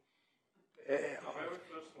anything.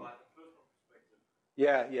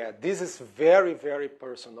 Yeah. This is very, very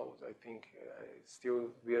personal. I think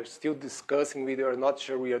we are still discussing. We are not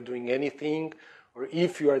sure we are doing anything, or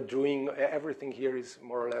if you are doing everything here is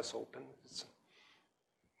more or less open.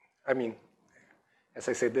 As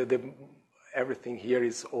I said, everything here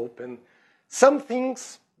is open. Some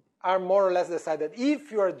things are more or less decided.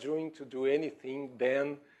 If you are doing to do anything,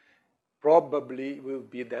 then probably will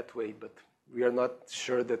be that way. But we are not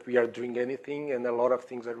sure that we are doing anything, and a lot of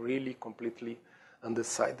things are really completely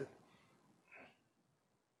undecided.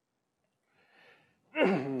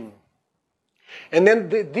 And then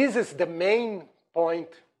this is the main point.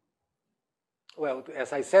 Well,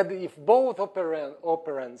 as I said, if both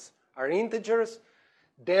operands are integers,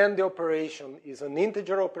 then the operation is an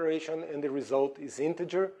integer operation and the result is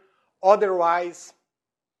integer. Otherwise,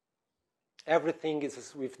 everything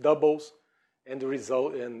is with doubles and the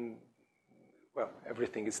result,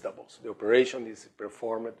 everything is doubles. The operation is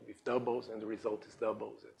performed with doubles and the result is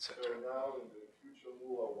doubles, etc. So now in the future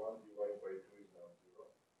Lua, 1 divided by 2 is now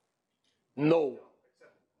 0? No,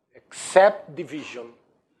 except division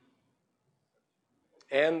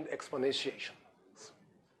and exponentiation.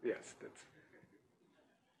 Yes, that's.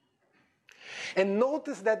 And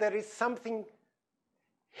notice that there is something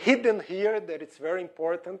hidden here that is very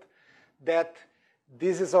important, that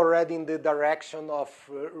this is already in the direction of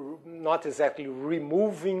not exactly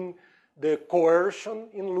removing the coercion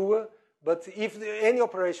in Lua, but if any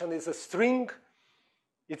operation is a string,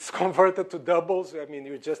 it's converted to doubles.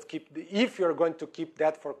 You just keep if you're going to keep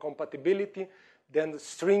that for compatibility, then the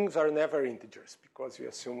strings are never integers because you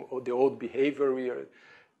assume the old behavior.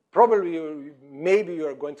 Maybe you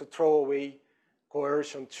are going to throw away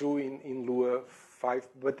coercion 2 in Lua 5,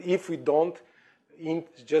 but if we don't,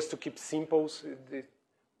 just to keep simples,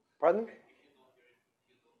 pardon?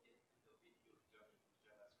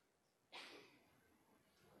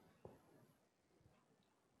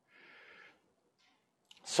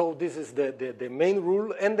 So this is the main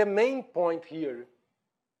rule, and the main point here.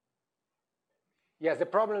 Yes, the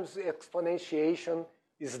problem with exponentiation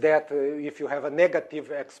is that if you have a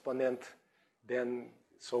negative exponent, then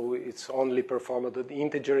so it's only performed with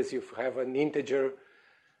integers. If you have an integer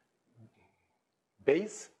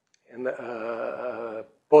base and a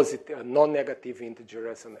non-negative integer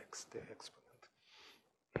as an exponent.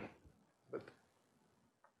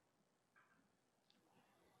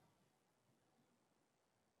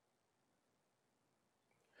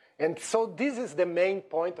 And so this is the main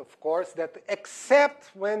point, of course, that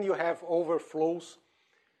except when you have overflows,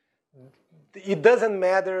 it doesn't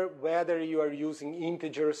matter whether you are using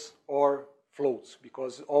integers or floats,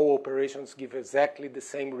 because all operations give exactly the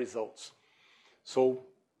same results. So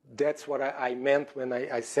that's what I meant when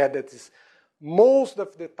I said that most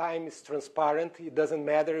of the time is transparent. It doesn't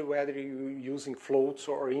matter whether you're using floats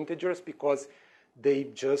or integers, because they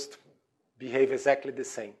just behave exactly the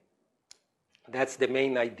same. That's the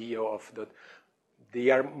main idea of that. They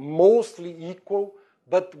are mostly equal,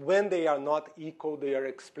 but when they are not equal, they are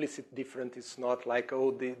explicit different. It's not like,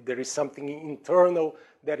 there is something internal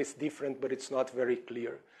that is different, but it's not very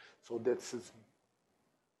clear. So that's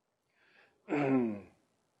on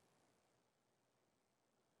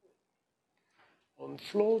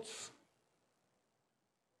floats.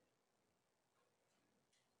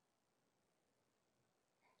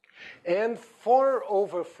 And for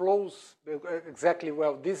overflows, exactly,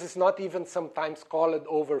 this is not even sometimes called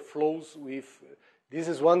overflows this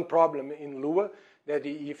is one problem in Lua, that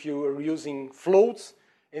if you are using floats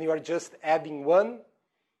and you are just adding 1,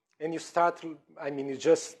 and you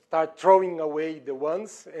just start throwing away the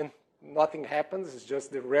ones and nothing happens. It's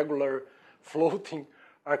just the regular floating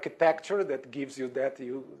architecture that gives you that.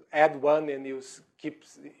 You add 1 and you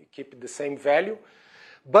keep the same value.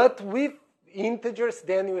 But with integers,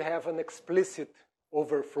 then you have an explicit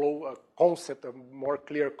overflow, a concept, a more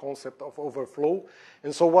clear concept of overflow.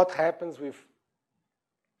 And so what happens with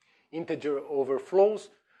integer overflows?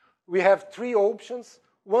 We have 3 options.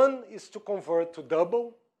 One is to convert to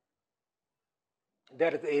double.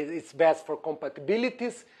 That it's best for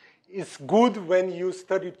compatibilities. It's good when you use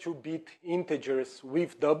 32-bit integers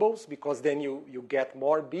with doubles, because then you get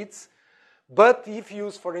more bits. But if you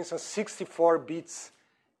use, for instance, 64 bits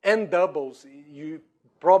and doubles,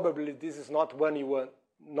 this is not one you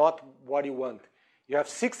not what you want. You have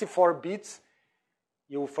 64 bits.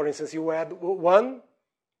 For instance, you add 1,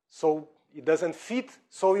 so it doesn't fit,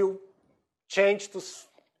 so you change to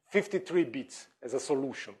 53 bits as a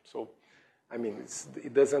solution. So, I mean,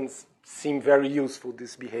 it doesn't seem very useful,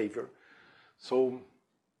 this behavior. So,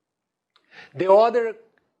 the other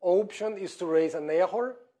option is to raise an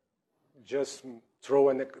error. Just throw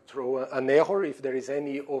an error if there is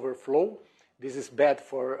any overflow. This is bad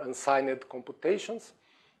for unsigned computations.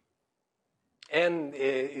 And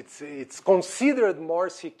it's considered more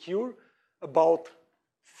secure. About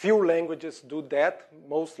few languages do that.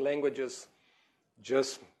 Most languages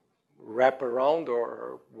just wrap around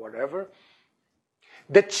or whatever.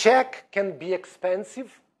 The check can be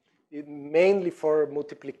expensive, mainly for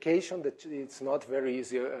multiplication. It's not very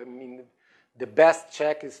easy. I mean, the best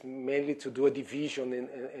check is mainly to do a division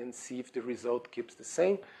and see if the result keeps the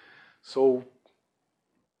same. So,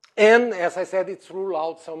 and as I said, it's rule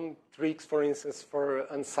out some tricks, for instance, for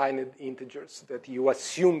unsigned integers that you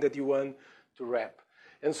assume that you want to wrap.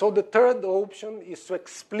 And so the third option is to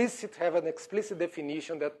have an explicit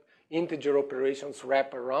definition that integer operations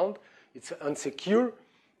wrap around. It's unsecure.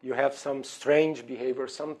 You have some strange behavior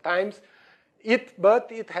sometimes.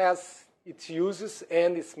 But it has its uses,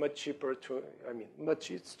 and it's much cheaper to,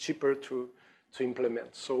 it's cheaper to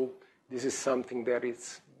implement. So this is something that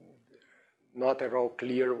is not at all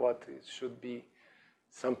clear what it should be.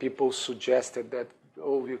 Some people suggested that,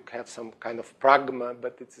 you have some kind of pragma,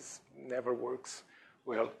 but it never works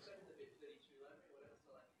well.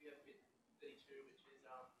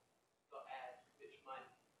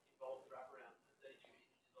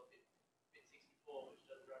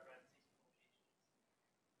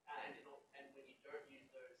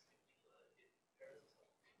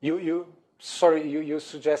 You're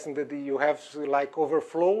suggesting that you have like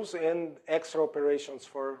overflows and extra operations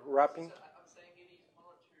for wrapping? So I'm saying it is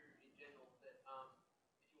monitored in general that if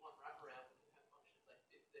you want wraparound, you can have functions like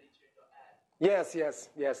bit32.add.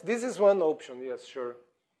 Yes. This is one option. Yes, sure.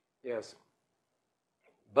 Yes.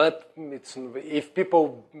 But if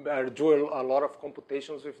people are doing a lot of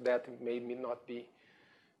computations with that, it may not be.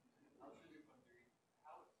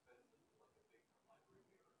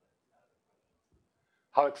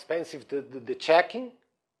 How expensive the checking?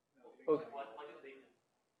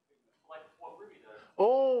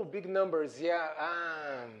 Oh, big numbers, yeah.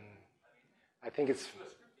 I think it's...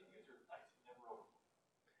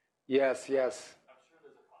 Yes.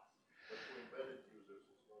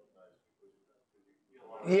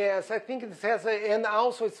 Yes, I think it has, and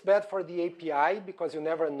also it's bad for the API because you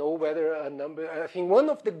never know whether a number. I think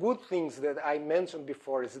one of the good things that I mentioned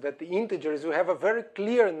before is that the integers, you have a very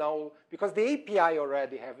clear now, because the API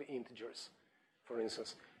already have integers, for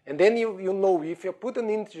instance. And then you know if you put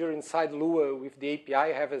an integer inside Lua with the API,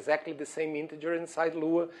 I have exactly the same integer inside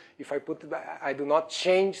Lua. If I do not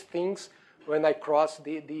change things when I cross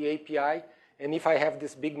the API. And if I have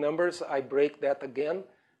these big numbers, I break that again.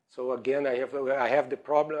 So again, I have the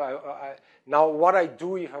problem. Now what I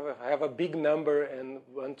do if I have a big number and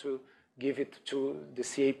want to give it to the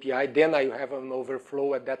C API, then I have an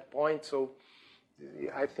overflow at that point. So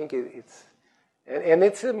I think it's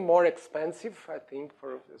more expensive. I think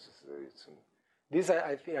for this,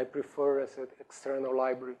 I think I prefer as an external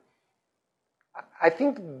library. I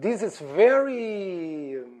think this is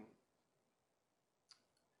very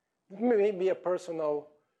maybe a personal.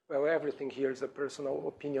 Well, everything here is a personal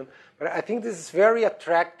opinion. But I think this is very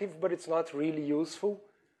attractive, but it's not really useful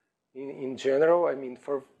in general. I mean,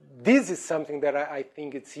 this is something that I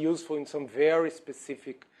think it's useful in some very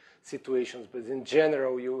specific situations. But in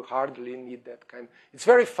general, you hardly need that kind. It's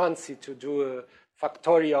very fancy to do a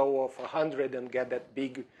factorial of 100 and get that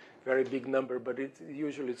very big number. But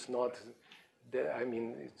usually it's not.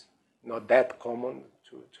 It's not that common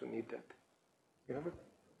to need that. You have it?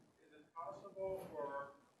 Is it possible for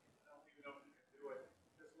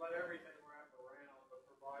let everything wrap around, but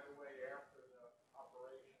provide a way after the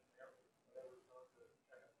operation, after whatever's done to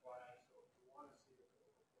check a flag, so if you want to see it.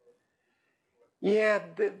 Yeah,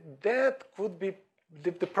 that could be.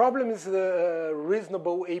 The problem is the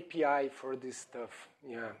reasonable API for this stuff.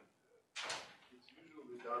 Yeah. It's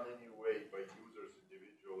usually done anyway by users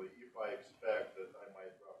individually. If I expect that I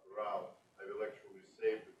might wrap around, I will actually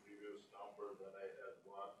save the previous number, then I add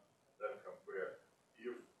one, then compare.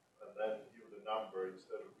 Then if the number,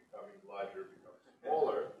 instead of becoming larger, becomes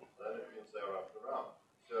smaller, then it means I wrapped around.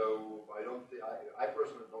 So I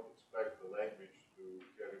personally don't expect the language to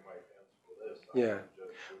carry my hands for this. Yeah.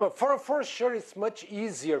 But for sure, it's much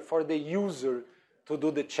easier for the user to do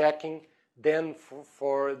the checking than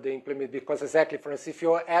for the implement, because exactly, for instance, if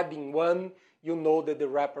you're adding one, you know that the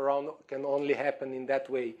wraparound can only happen in that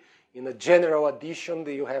way. In a general addition,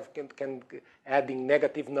 you can adding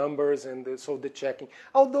negative numbers, and so the checking.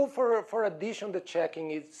 Although for addition, the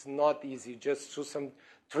checking is not easy. Just do some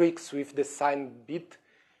tricks with the sign bit,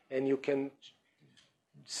 and you can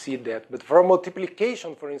see that. But for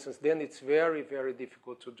multiplication, for instance, then it's very, very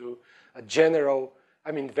difficult to do a general.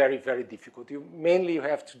 I mean, very, very difficult. Mainly you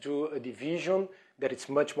have to do a division that is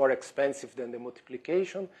much more expensive than the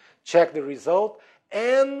multiplication, check the result,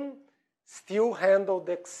 and still handle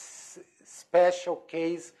the special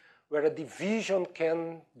case where a division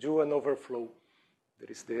can do an overflow. There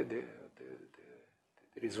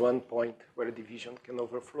is one point where a division can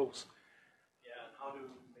overflows. Yeah, and how to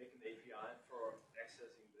make an API for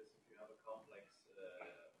accessing this if you have a complex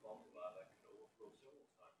formula that can overflow several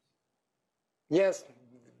times? Yes,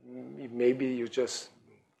 maybe you just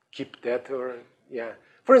keep that, or yeah.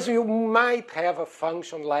 For instance, you might have a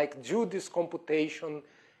function like do this computation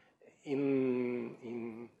for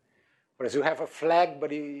instance, you have a flag,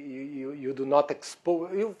 but you do not expose.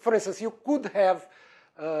 For instance, you could have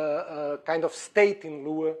a kind of state in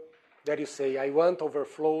Lua that you say, I want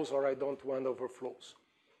overflows or I don't want overflows,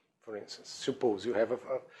 for instance. Suppose you have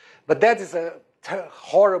but that is a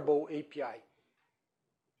horrible API.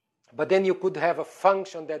 But then you could have a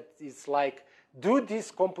function that is like, do this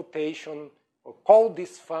computation or call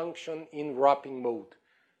this function in wrapping mode.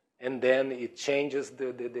 And then it changes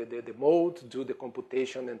the mode, do the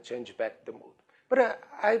computation, and change back the mode. But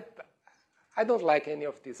I don't like any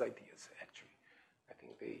of these ideas, actually. I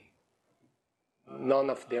think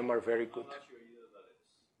none of them are very good. I'm not sure either that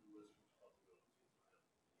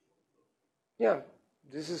it's Yeah,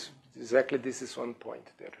 this is one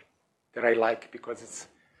point that I like because it's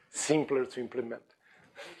simpler to implement.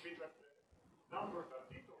 Numbers that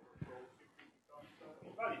need overflow simply becomes an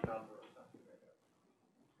invalid number or something like that.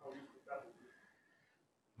 How useful that would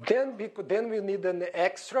be. Then we need an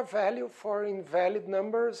extra value for invalid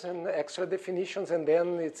numbers and extra definitions, and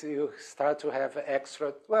then you start to have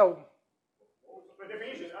extra, well... By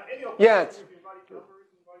definition, any operation with invalid number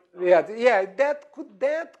is invalid number. Yeah, that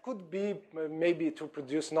could be maybe to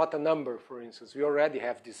produce not a number, for instance. We already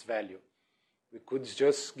have this value. We could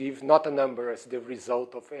just give not a number as the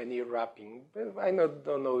result of any wrapping. I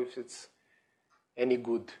don't know if it's any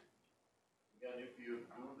good. And if you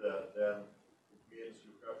do that, then it means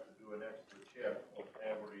you have to do an extra check on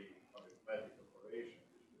every arithmetic operation,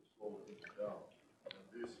 which will slow things down. And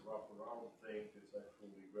this wraparound thing is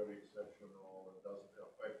actually very exceptional and doesn't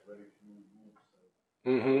affect very few loops.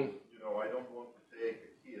 And, I don't want to take a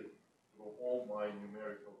hit through all my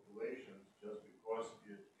numeric calculations just because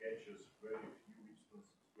it catches very few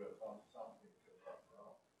instances where something can wrap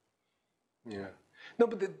around. Yeah. No,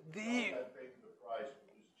 but I'm paying the price for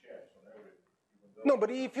these checks on everything. No,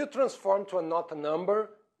 but if you transform to a not a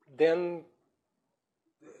number, then...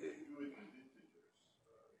 If you do it with integers, you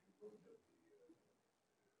don't get the exception.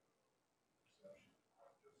 I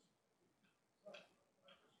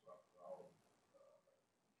just wrap around.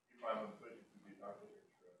 If I'm on 32-bit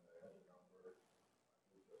architecture and I have a number, I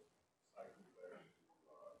will just cycle back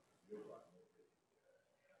to 0.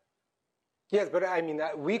 Yes, but I mean,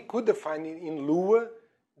 we could define in Lua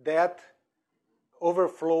that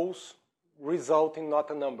overflows result in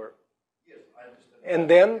not a number. Yes, I understand. And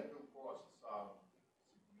then...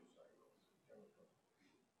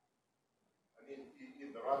 I mean,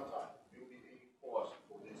 in the runtime, you'll be being forced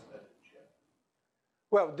for this edit check.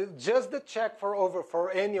 Well, just the check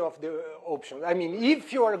for any of the options. I mean,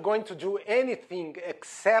 if you are going to do anything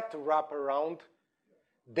except wraparound,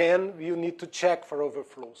 then you need to check for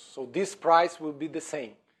overflows. So this price will be the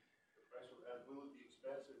same. And will it be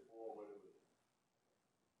expensive or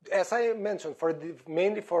whatever? As I mentioned,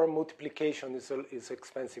 mainly for multiplication is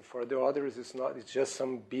expensive. For the others, it's not. It's just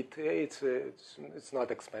some bit. It's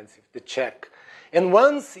not expensive. The check, and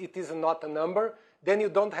once it is not a number, then you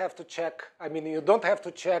don't have to check. I mean, you don't have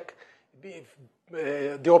to check the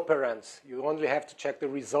operands. You only have to check the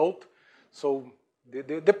result. So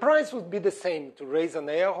the price would be the same to raise an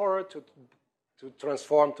error, to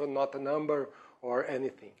transform to not a number or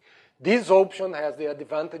anything. This option has the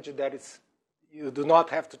advantage that you do not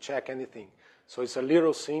have to check anything. So it's a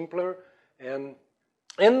little simpler. And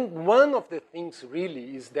one of the things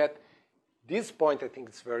really is that this point I think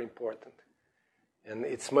is very important. And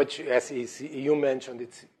it's much, as you mentioned,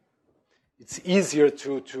 it's easier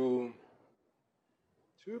to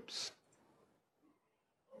oops.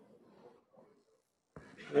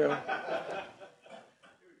 Yeah.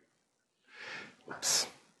 Oops.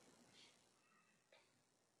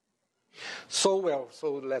 So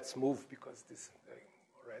let's move because this is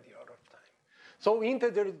already out of time. So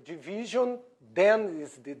integer division, then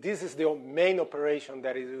this is the main operation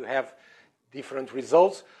that you have different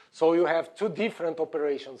results. So you have two different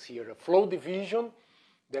operations here. A float division,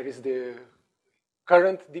 that is the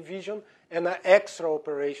current division, and an extra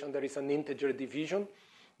operation, that is an integer division,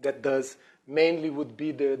 that does mainly would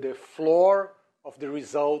be the floor of the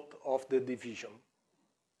result of the division.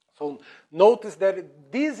 So notice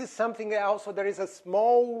that this is something also, there is a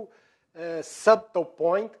small subtle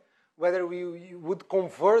point whether we would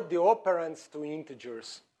convert the operands to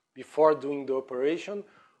integers before doing the operation,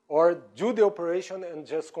 or do the operation and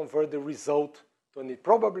just convert the result to an integer.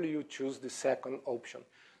 Probably you choose the second option.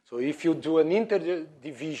 So if you do an integer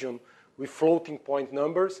division with floating point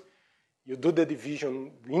numbers, you do the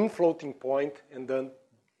division in floating point and then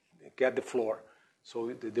get the floor.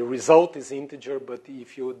 So the result is integer, but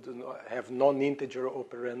if you do not have non-integer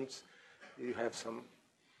operands, you have some.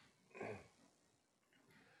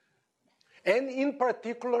 And in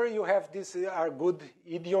particular, you have these are good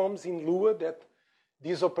idioms in Lua that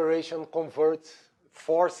this operation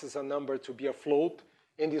forces a number to be a float,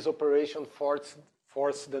 and this operation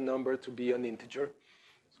force the number to be an integer.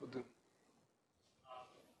 So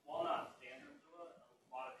while not standard Lua, a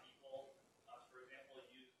lot of people, for example,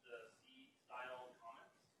 use the C-style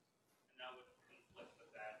comments, and that would conflict with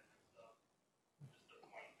that. So just a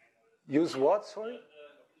point I noticed. Use what, sorry?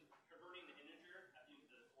 Converting the integer, I use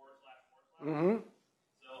the //. Mm-hmm.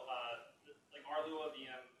 So like our Lua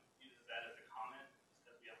VM uses that as a comment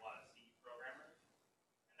because we have a lot of C programmers,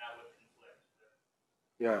 and that would conflict with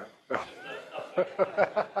Yeah.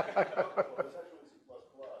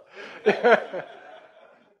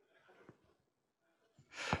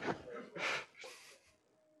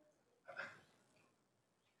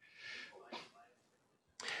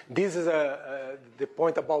 This is the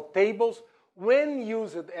point about tables. When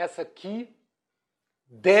used as a key,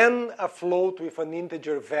 then a float with an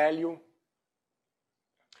integer value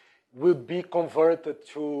will be converted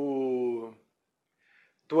to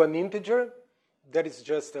an integer. That is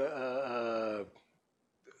just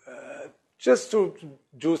to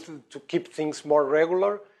keep things more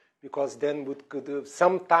regular, because then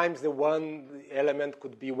sometimes the one element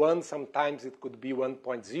could be 1, sometimes it could be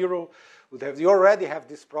 1.0. You already have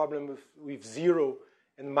this problem with 0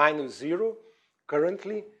 and minus 0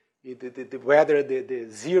 currently. Whether the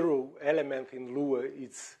 0 element in Lua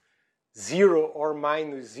is 0 or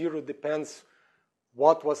minus 0 depends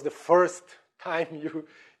what was the first time you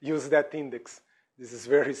use that index. This is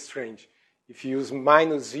very strange. If you use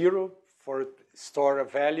minus 0 for store a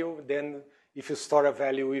value, then if you store a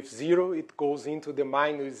value with 0, it goes into the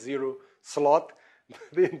minus 0 slot.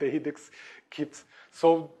 Then the index keeps.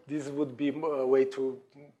 So this would be a way to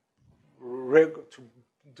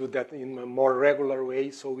do that in a more regular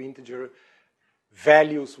way. So integer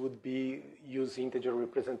values would be use integer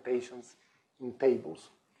representations in tables.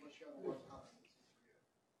 Unless you have a ones complement CPU.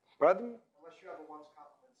 Pardon? Unless you have a ones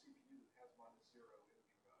complement CPU that has minus 0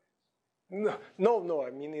 integer values. No.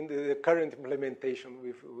 I mean in the current implementation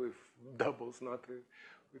with doubles, not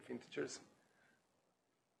with integers.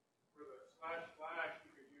 For the //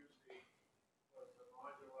 you could use the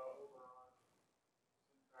modulo over on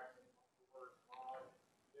syntax and the word mod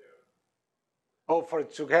div. Oh,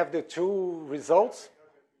 to have the two results?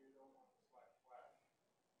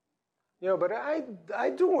 Yeah, but I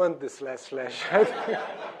do want the //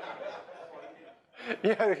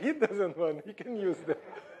 Yeah, he doesn't want. He can use that.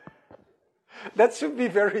 That should be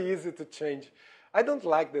very easy to change. I don't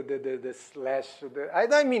like the slash.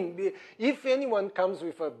 I mean, if anyone comes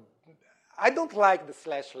with I don't like the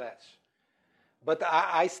 // but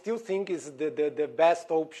I still think it's the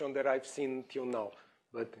best option that I've seen till now.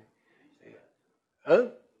 But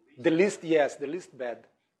the least, yes, the least bad,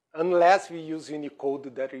 unless we use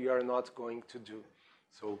Unicode that we are not going to do.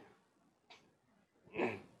 So,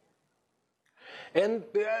 and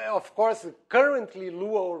of course, currently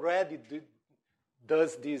Lua already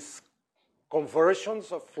does these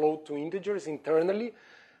conversions of float to integers internally.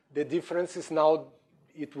 The difference is now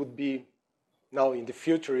in the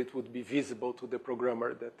future it would be visible to the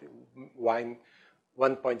programmer that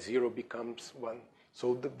 1.0 becomes 1.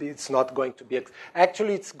 So it's not going to be,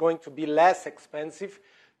 actually it's going to be less expensive,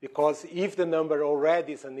 because if the number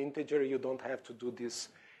already is an integer, you don't have to do this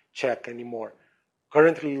check anymore.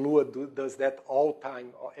 Currently, Lua does that all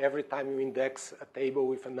time. Every time you index a table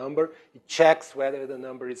with a number, it checks whether the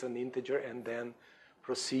number is an integer and then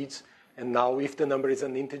proceeds. And now, if the number is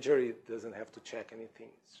an integer, it doesn't have to check anything.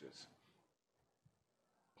 It's just.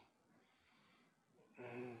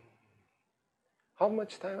 How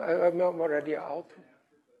much time? I'm already out.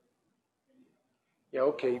 Yeah,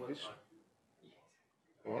 okay.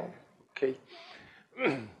 Yeah, okay. Okay.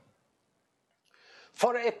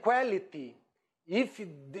 For equality, if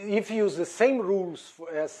you use the same rules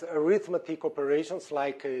as arithmetic operations,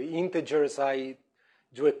 like integers, I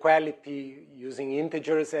do equality using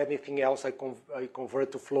integers, anything else I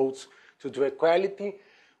convert to floats to do equality.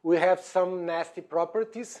 We have some nasty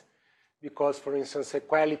properties because, for instance,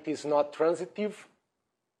 equality is not transitive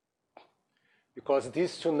because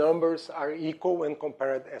these two numbers are equal when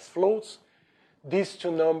compared as floats. These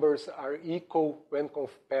two numbers are equal when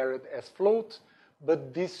compared as floats,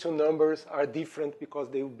 but these two numbers are different because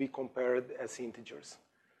they will be compared as integers.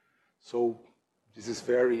 So this is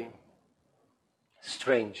very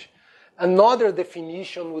strange. Another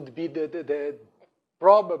definition would be the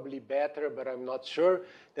probably better, but I'm not sure,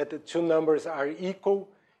 that the two numbers are equal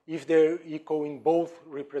if they're equal in both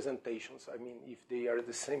representations. I mean, if they are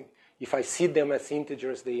the same, if I see them as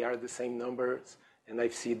integers, they are the same numbers, and I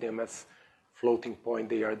see them as floating point,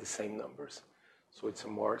 they are the same numbers. So it's a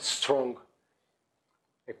more strong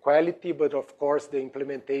equality, but of course the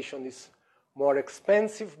implementation is more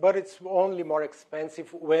expensive, but it's only more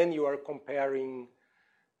expensive when you are comparing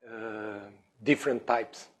different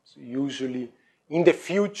types. So usually in the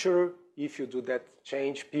future, if you do that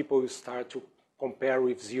change, people will start to compare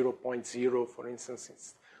with 0.0, for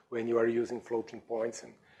instance, when you are using floating points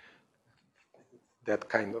and that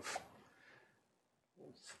kind of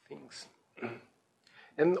things.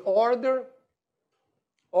 And order,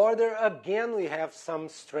 again, we have some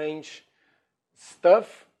strange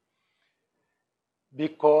stuff,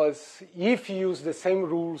 because if you use the same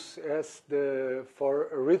rules as for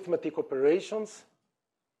arithmetic operations,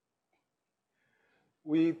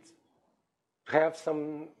 we have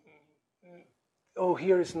some,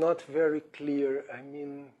 here is not very clear. I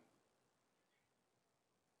mean,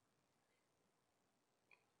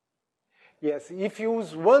 yes, if you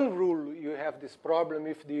use one rule, you have this problem.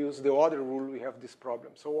 If you use the other rule, you have this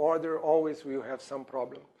problem. So order always will have some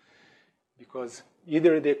problem, because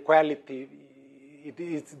either the equality,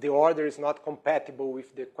 the order is not compatible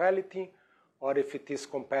with the equality, or if it is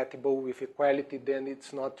compatible with equality, then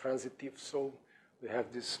it's not transitive. So we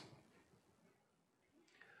have these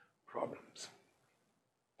problems.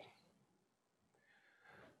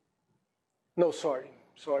 No, sorry.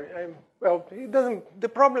 Well, it doesn't. The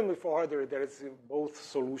problem with order, there is both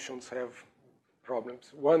solutions have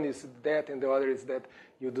problems. One is that, and the other is that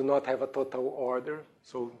you do not have a total order.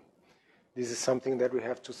 So this is something that we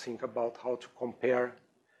have to think about, how to compare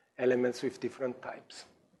elements with different types.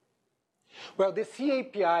 Well, the C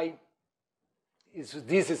API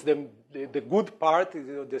this is the good part.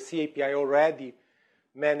 The C API already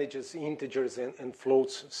manages integers and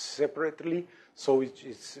floats separately, so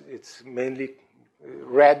it's mainly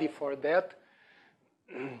ready for that.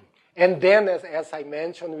 And then, as I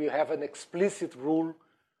mentioned, we have an explicit rule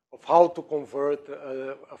of how to convert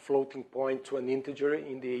a floating point to an integer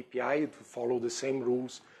in the API to follow the same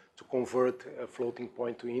rules to convert a floating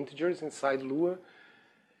point to integers inside Lua.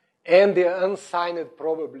 And the unsigned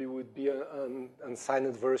probably would be an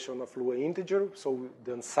unsigned version of Lua integer. So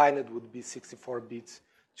the unsigned would be 64 bits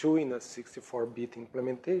too in a 64-bit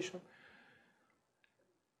implementation.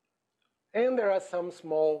 And there are some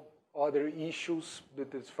small other issues.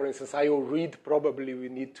 For instance, IO read, probably we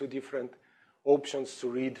need two different options to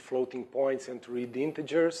read floating points and to read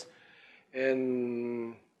integers.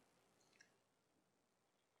 And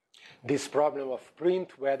this problem of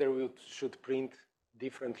print, whether we should print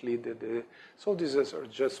differently. So these are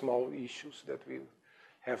just small issues that we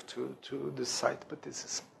have to decide, but this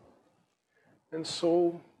is. And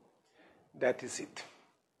so that is it,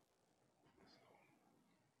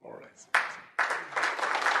 more or less.